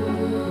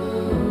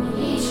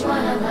 Each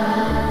one of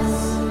us.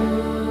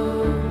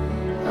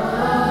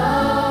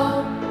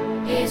 Oh,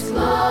 it's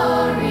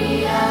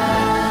glorious,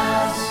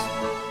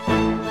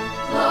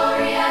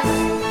 glorious,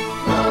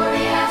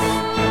 glorious,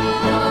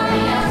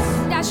 glorious.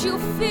 That you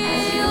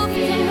feel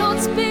the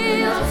notes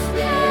build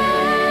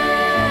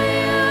higher.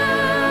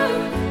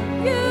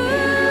 You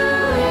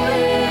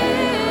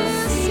will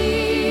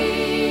see.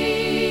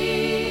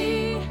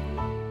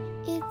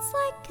 It's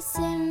like a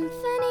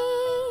symphony.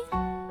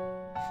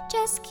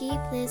 Just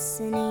keep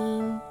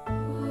listening,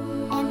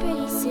 and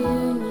pretty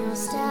soon you'll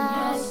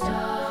start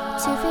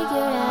to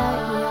figure out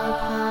your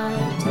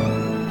part.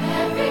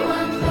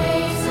 Everyone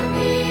plays a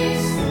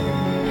piece,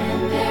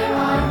 and there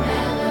are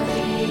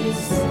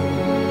melodies.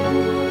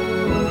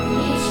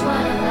 Each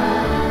one of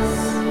us.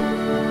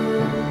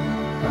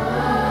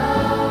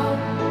 Oh,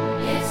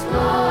 it's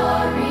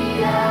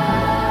glorious.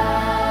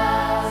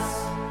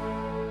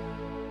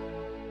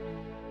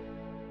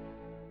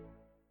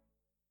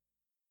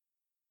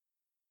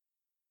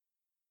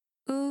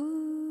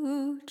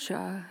 Ooh,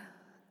 child,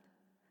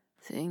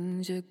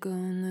 things are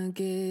gonna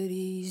get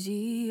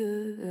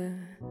easier.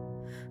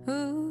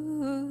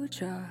 Ooh,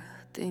 child,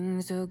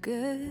 things will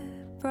get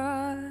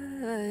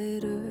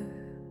brighter.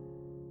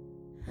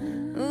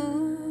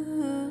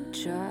 Ooh,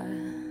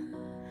 child,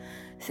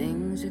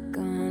 things are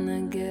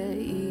gonna get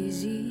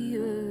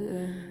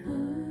easier.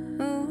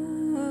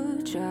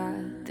 Ooh,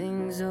 child,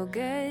 things will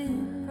get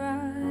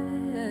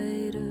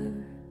brighter.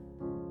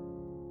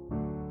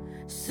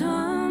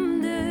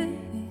 Someday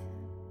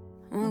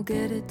we'll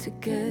get it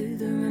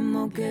together and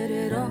we'll get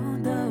it all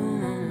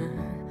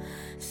done.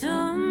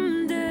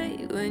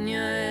 Someday when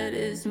your head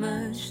is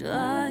much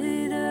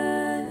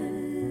lighter.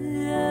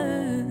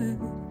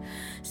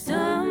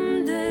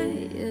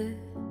 Someday yeah,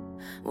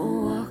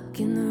 we'll walk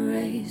in the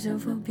rays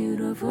of a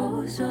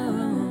beautiful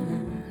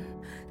sun.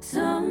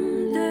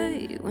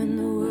 Someday when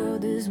the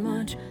world is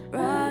much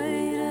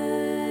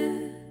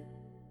brighter.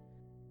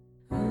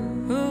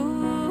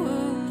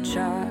 Ooh,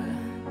 child,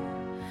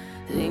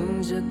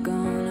 things are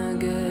gonna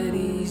get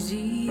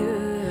easier.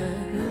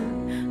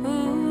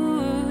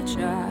 Ooh,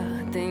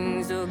 child,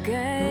 things will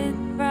get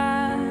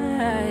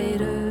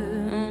brighter.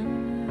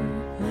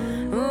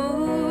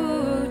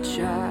 Ooh,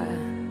 child,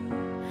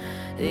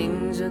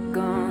 things are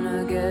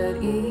gonna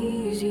get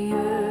easier.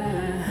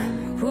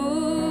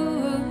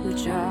 Ooh,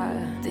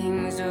 child,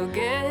 things will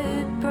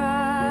get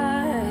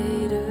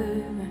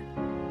brighter.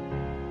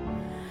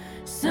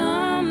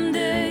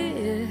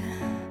 Someday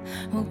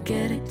we'll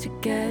get it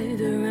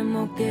together and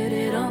we'll get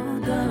it all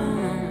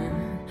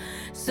done.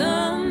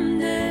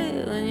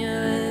 Someday when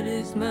your head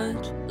is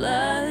much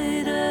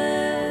lighter.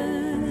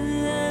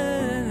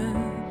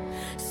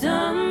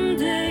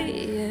 Someday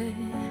yeah,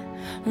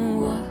 we'll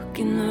walk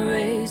in the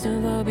rays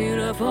of a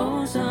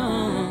beautiful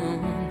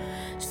sun.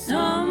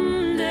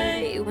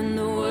 Someday when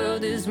the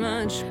world is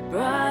much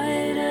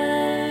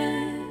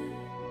brighter,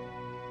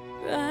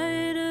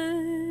 brighter.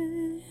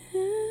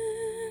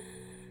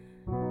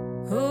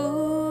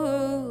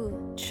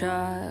 Oh,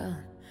 child,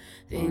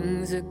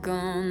 things are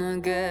gonna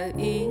get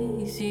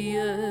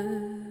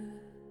easier.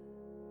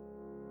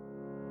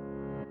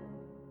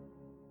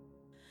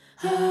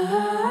 Oh,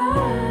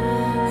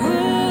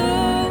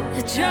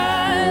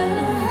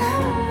 child.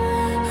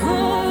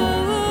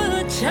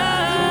 Oh,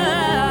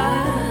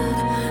 child.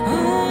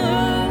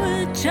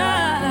 Oh,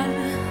 child.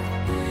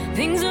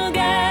 Things will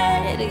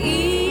get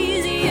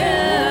easier.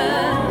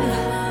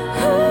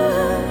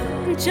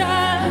 Oh,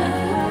 child.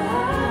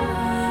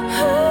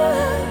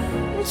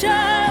 Oh,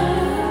 child.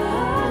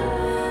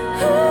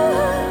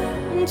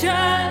 Oh,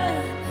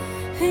 child.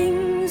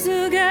 Things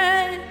will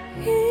get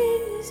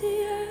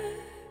easier.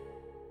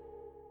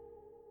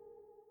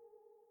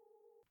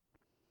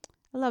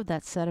 I love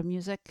that set of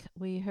music.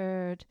 We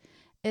heard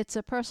It's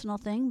a Personal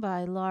Thing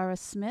by Laura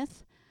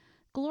Smith,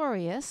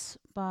 Glorious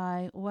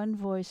by One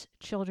Voice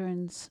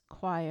Children's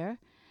Choir,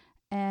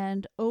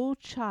 and Oh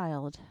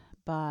Child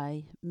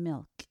by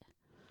Milck.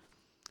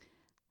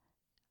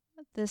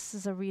 This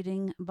is a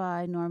reading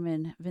by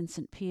Norman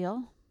Vincent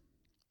Peale.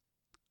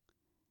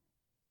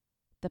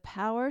 The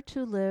power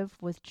to live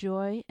with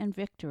joy and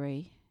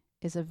victory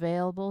is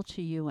available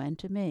to you and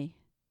to me.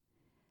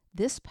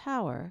 This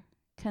power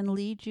can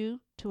lead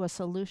you to a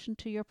solution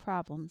to your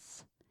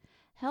problems,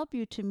 help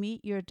you to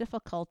meet your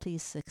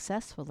difficulties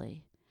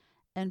successfully,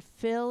 and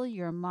fill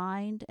your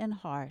mind and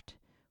heart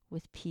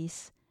with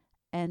peace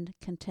and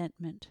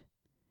contentment.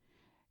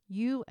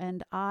 You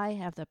and I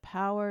have the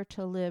power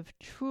to live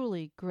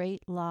truly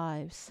great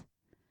lives.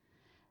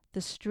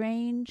 The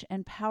strange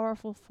and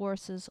powerful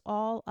forces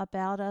all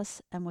about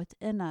us and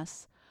within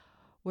us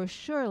were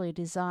surely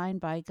designed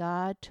by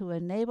God to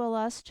enable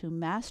us to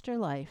master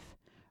life,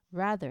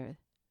 rather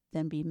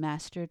than be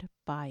mastered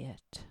by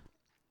it.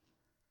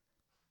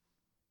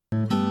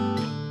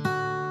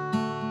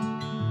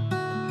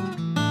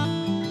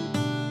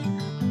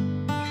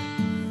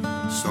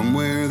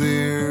 Somewhere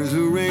there's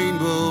a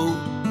rainbow,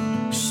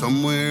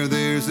 somewhere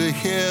there's a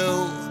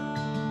hill,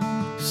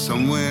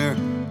 somewhere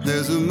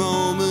there's a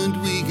moment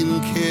we can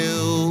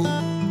kill.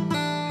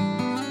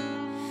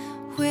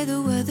 Where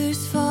the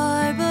weather's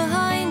far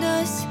behind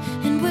us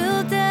and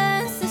we'll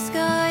dance the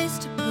skies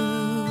to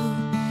blue.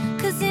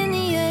 'Cause in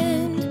the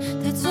end,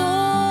 that's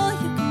all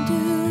you can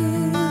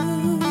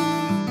do.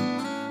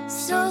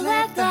 So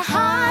let the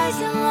highs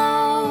and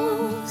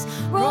lows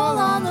roll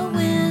on the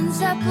winds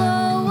that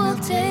blow. We'll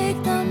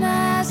take them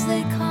as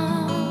they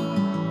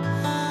come.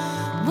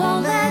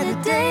 Won't let a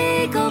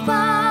day go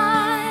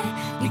by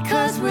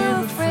because we're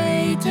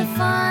afraid to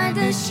find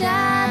a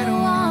shadow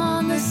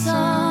on the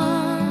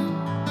sun.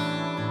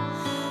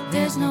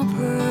 There's no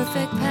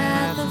perfect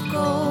path of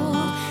gold,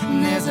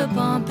 and there's a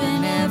bump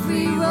in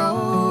every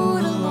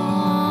road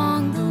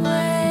along the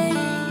way.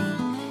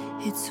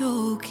 It's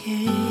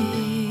okay.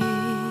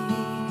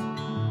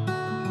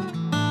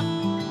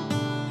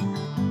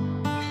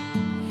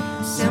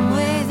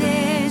 Somewhere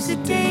there's a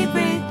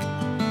daybreak,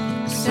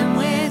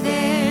 somewhere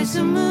there's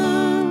a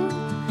moon,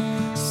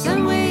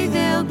 somewhere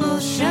they'll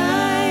both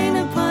shine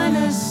upon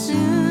us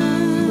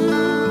soon.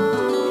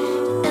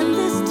 And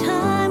this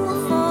time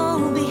will fall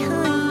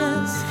behind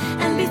us,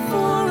 and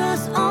before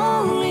us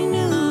only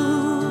new.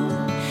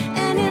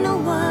 And in a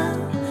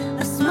while,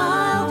 a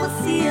smile will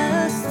see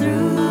us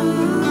through.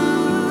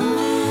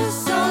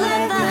 So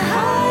let the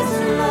highs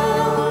and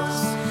lows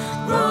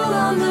roll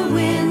on the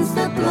winds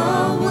that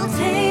blow. We'll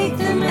take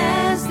them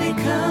as they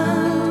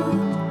come.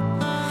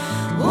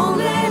 Won't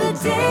let a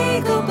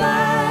day go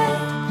by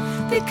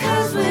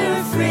because we're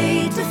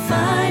afraid to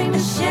find a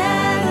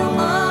shadow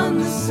on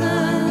the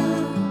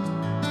sun.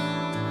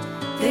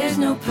 There's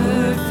no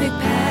perfect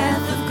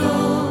path of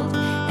gold,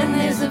 and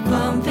there's a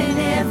bump in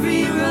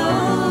every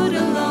road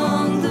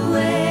along the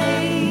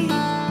way.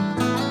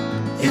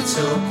 It's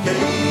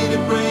okay to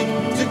break,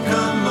 to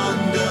come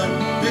undone.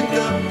 Pick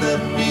up the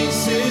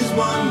pieces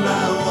one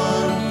by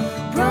one.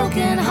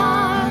 Broken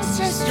hearts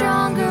are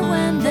stronger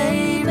when they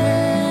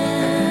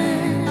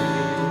mend.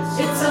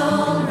 It's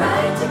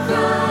alright to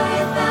cry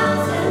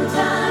 1,000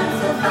 times,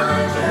 to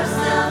find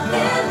yourself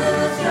and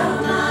lose your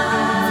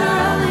mind. For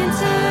all in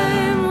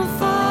time will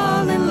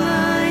fall in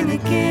line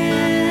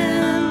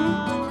again.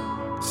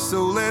 So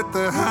let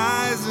the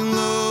highs and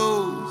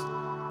lows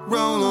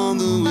roll on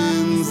the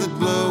winds that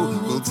blow.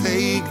 We'll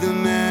take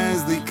them as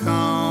they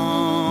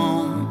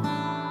come.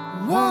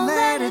 Won't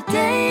let a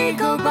day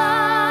go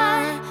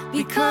by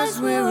because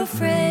we're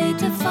afraid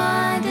to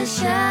find a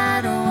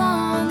shadow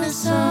on the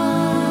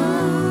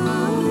sun.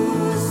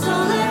 So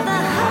let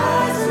the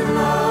highs and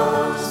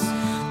lows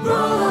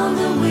roll on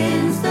the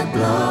winds that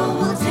blow.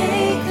 We'll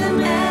take them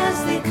as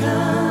they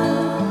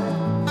come.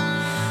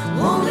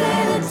 Won't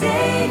let a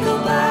day go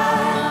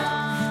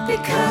by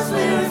because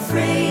we're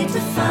afraid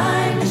to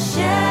find a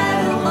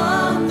shadow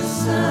on the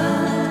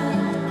sun.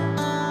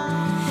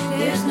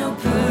 There's no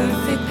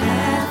perfect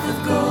path of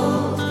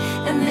gold,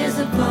 and there's a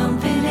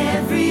bump in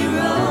every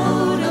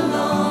road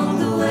along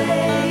the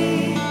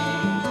way.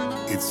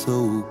 It's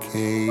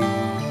okay.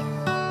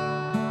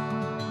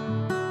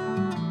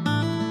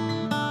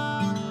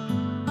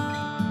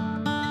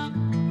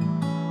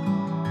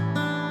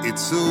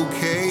 It's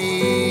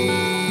okay.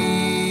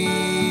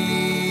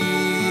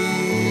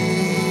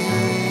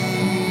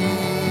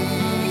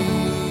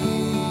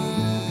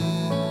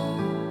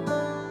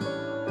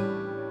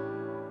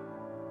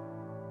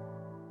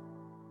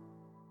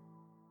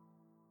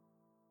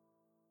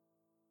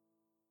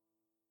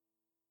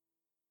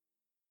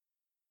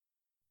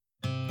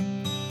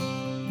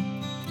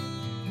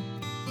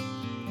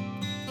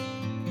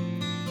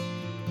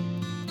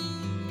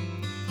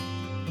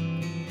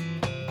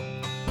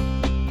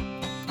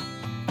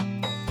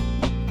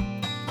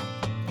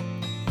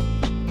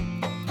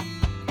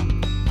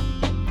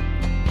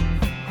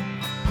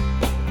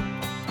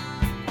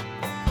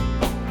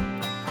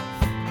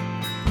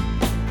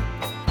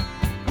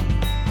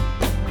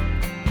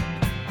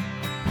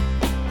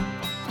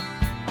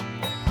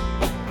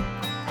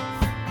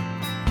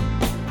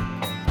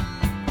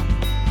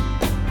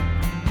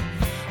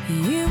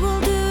 You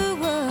will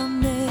do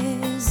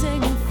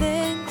amazing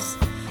things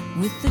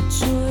with the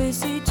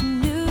choice each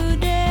new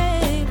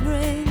day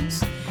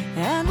brings.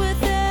 And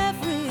with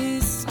every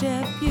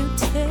step you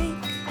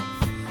take,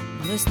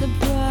 there's the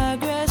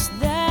progress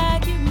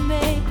that you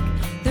make.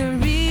 The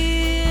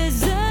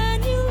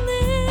reason you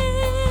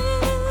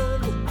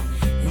live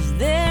is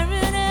there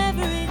in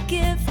every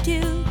gift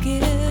you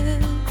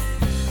give.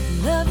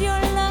 Love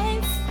your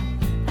life,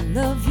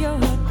 love your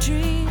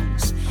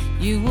dreams.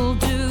 You will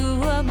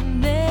do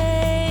amazing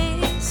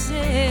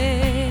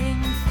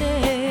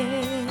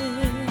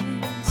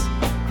things.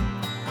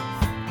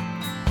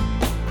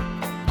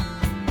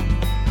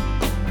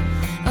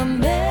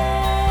 Amazing,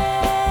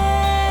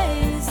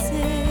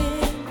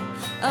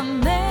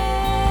 amazing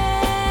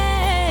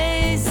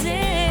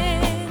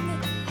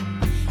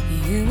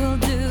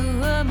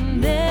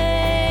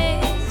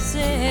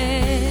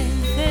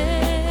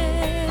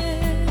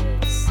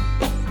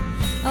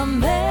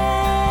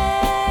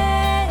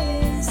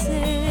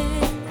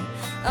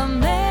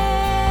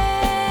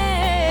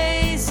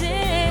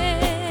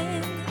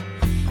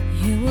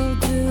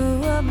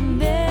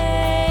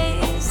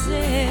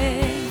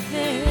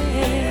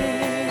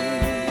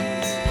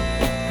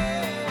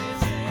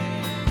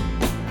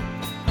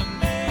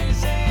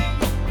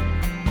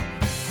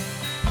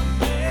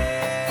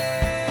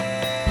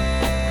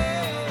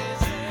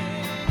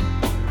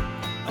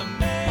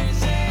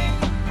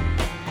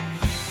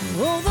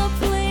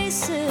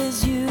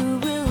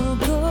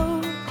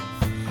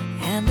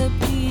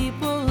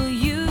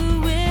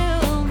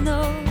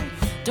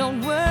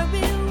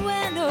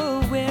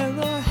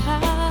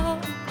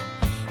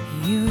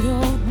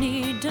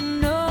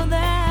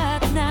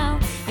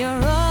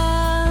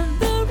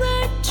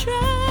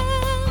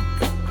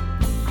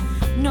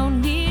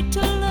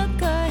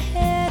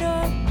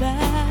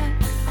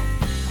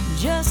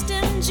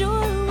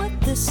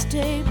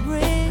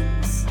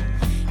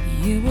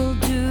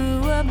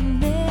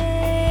amazing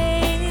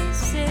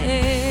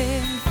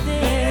things.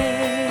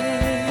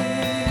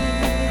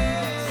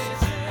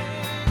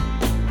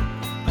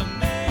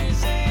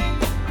 Amazing,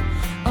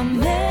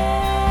 amazing,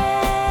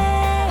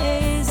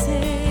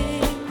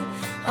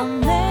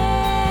 amazing.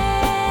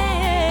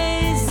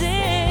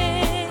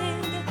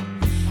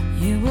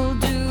 You will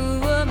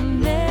do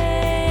amazing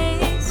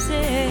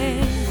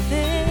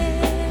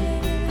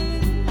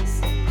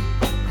things.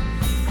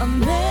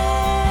 Amazing,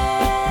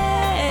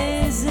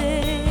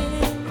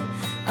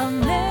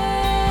 amazing.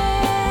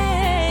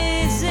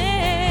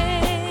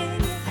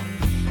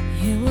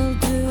 You will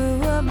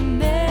do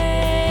amazing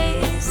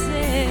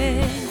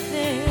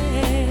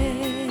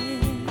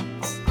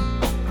things.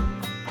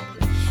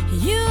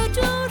 You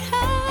don't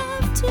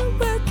have to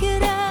work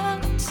it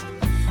out.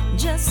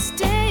 Just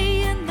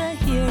stay in the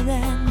here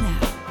and now.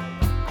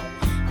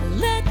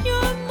 Let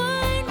your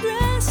mind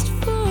rest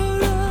for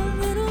a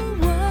little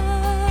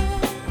while.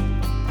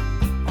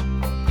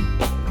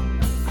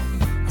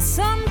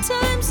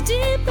 Sometimes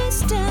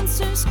deepest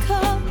answers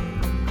come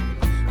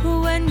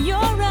when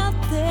you're out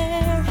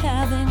there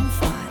having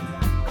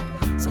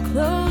fun. So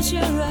close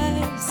your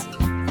eyes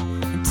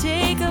and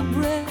take a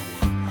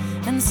breath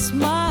and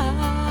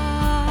smile.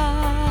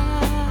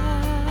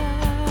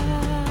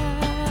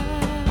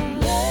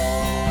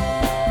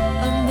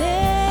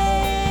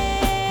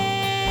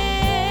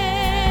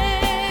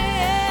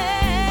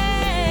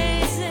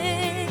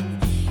 Amazing,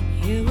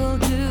 you will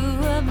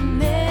do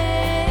amazing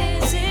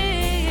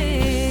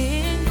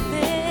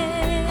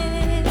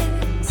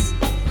things.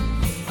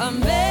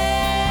 Amazing,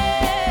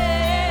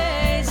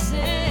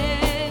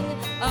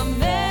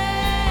 amazing.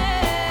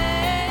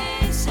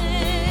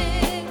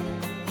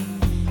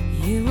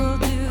 You will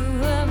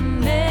do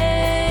amazing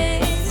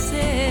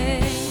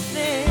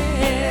things.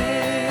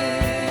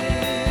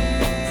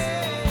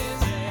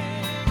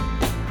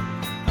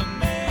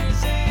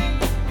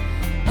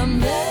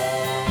 Amazing,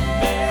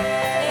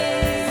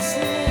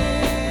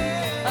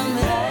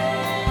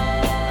 amazing,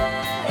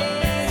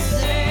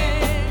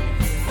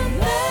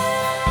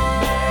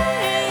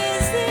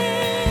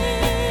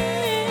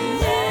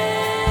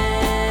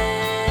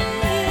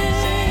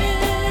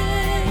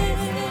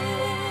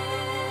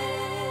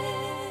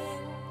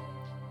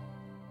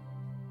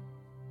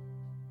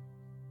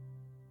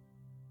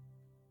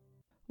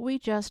 We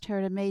just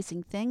heard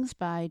Amazing Things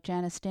by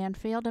Jana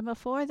Stanfield, and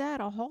before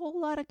that, a whole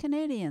lot of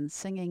Canadians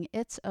singing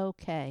It's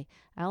Okay.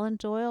 Alan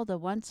Doyle, The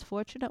Once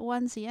Fortunate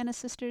Ones, the Ennis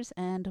Sisters,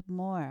 and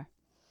more.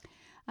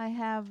 I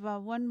have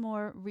one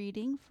more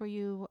reading for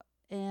you,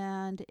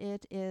 and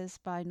it is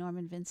by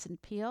Norman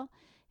Vincent Peale.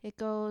 It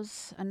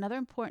goes, another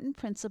important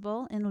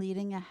principle in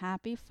leading a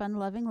happy,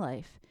 fun-loving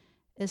life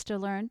is to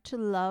learn to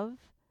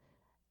love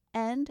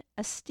and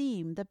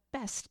esteem the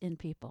best in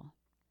people.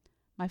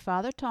 My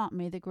father taught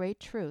me the great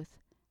truth.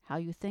 How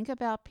you think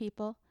about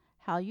people,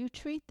 how you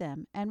treat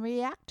them, and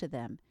react to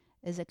them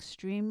is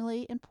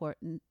extremely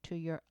important to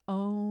your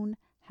own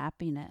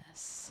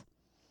happiness.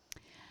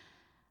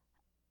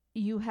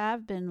 You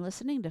have been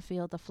listening to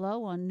Feel the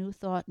Flow on New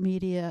Thought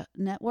Media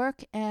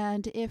Network,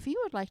 and if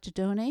you would like to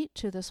donate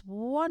to this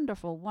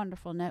wonderful,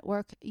 wonderful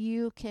network,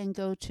 you can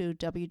go to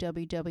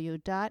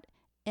www.ntmedia.org,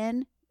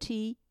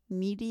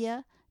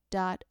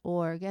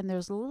 and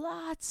there's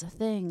lots of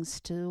things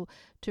to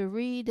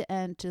read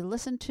and to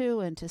listen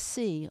to and to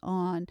see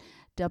on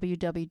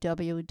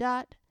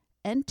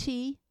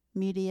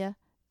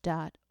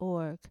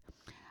www.ntmedia.org.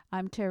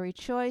 I'm Terry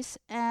Choyce,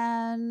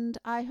 and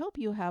I hope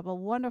you have a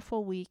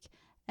wonderful week.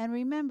 And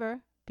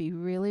remember, be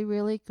really,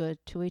 really good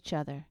to each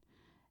other.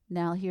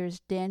 Now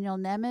here's Daniel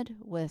Nahmod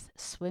with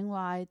Swing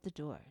Wide the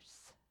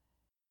Doors.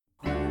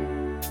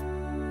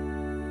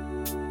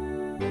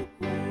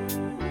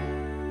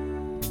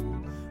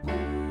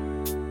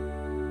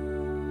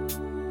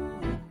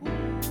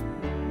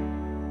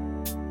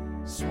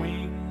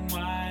 Swing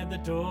wide the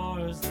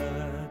doors,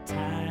 the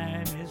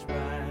time is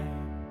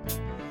right.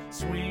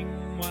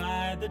 Swing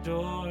wide the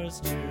doors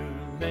to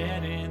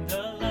let in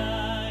the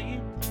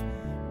light.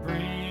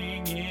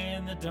 Bring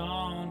in the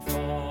dawn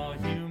for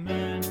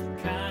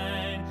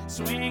humankind.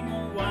 Swing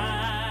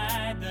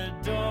wide the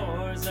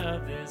doors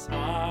of this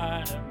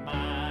heart of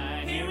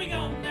mine. Here we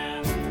go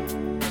now.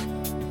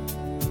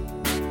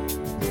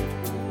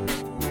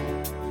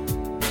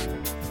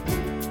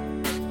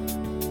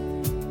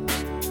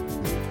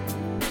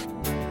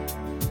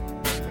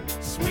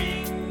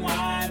 Swing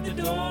wide the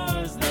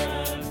doors,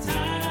 the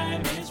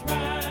time is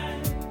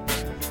right.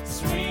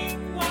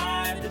 Swing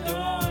wide the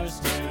doors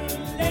to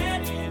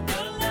let in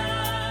the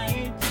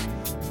light.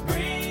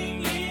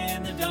 Bring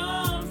in the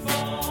dawn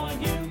for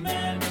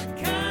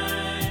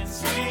humankind.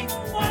 Swing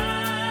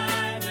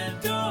wide the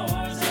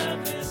doors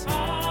of this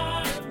heart.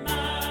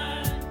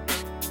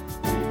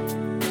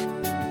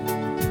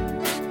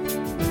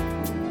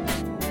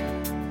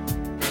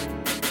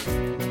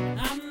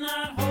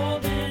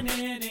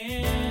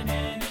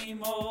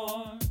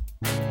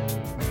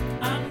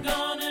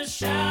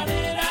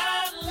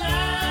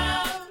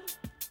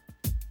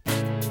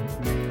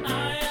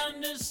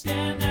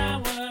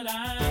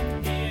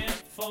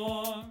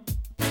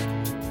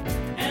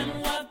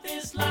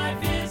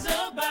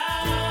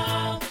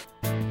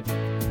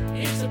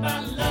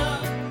 about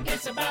love,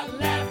 it's about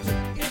laughter,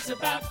 it's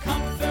about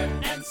comfort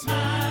and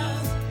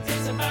smiles.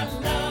 It's about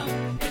love,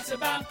 it's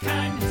about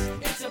kindness,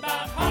 it's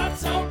about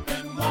hearts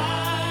open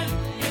wide.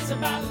 It's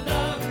about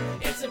love,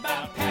 it's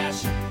about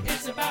passion,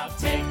 it's about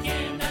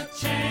taking a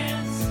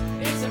chance.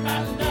 It's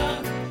about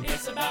love,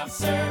 it's about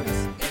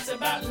service, it's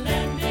about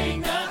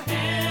lending a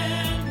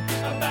hand,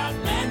 about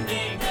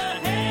lending a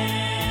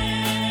hand.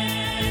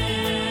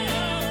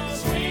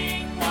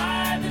 Swing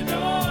wide the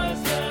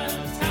doors, the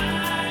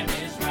time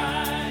is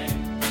right.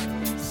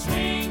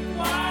 Swing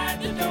wide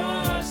the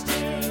doors to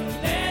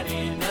let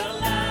in the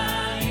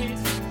light.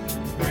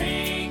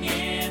 Bring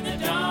in the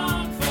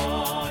dawn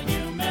for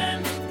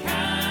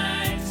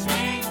humankind.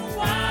 Swing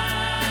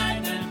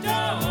wide the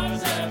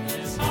doors of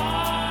this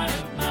heart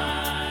of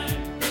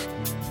mine.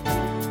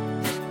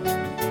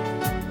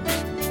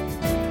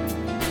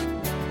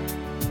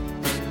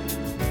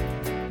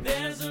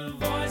 There's a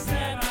voice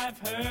that I've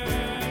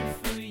heard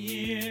for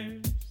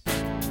years.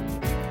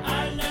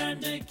 I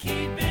learned to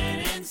keep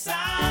it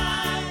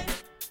inside.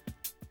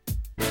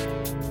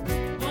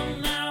 Well,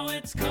 now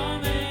it's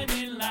coming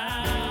in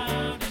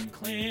loud and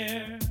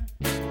clear.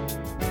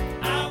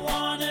 I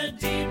want a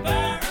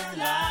deeper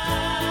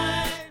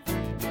life.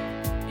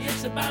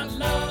 It's about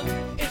love,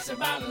 it's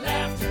about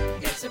laughter,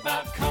 it's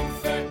about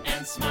comfort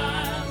and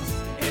smiles.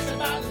 It's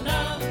about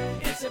love,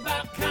 it's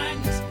about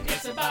kindness,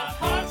 it's about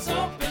hearts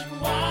open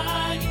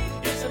wide.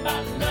 It's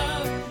about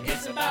love,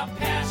 it's about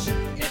passion,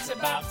 it's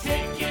about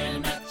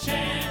taking a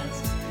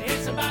chance.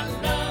 It's about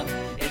love,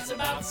 it's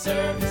about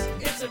service,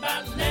 it's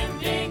about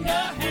lending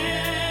a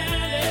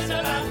hand. It's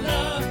about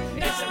love,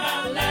 it's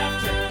about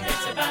laughter,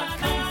 it's about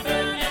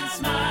comfort and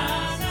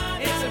smiles.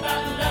 It's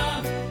about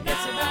love,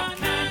 it's about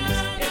kindness,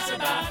 it's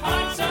about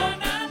hearts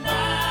open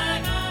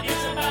wide.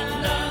 It's about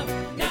love,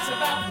 it's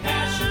about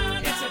passion,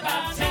 it's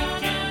about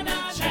taking a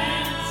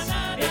chance.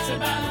 It's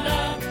about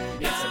love,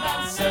 it's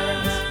about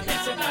service,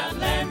 it's about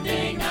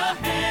lending a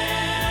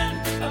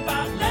hand,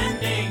 about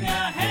lending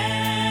a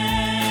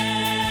hand.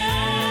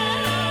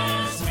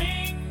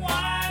 Swing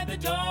wide the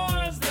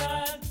doors,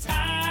 the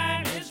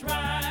time is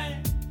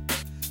right.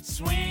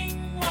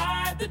 Swing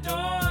wide the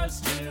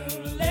doors to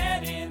let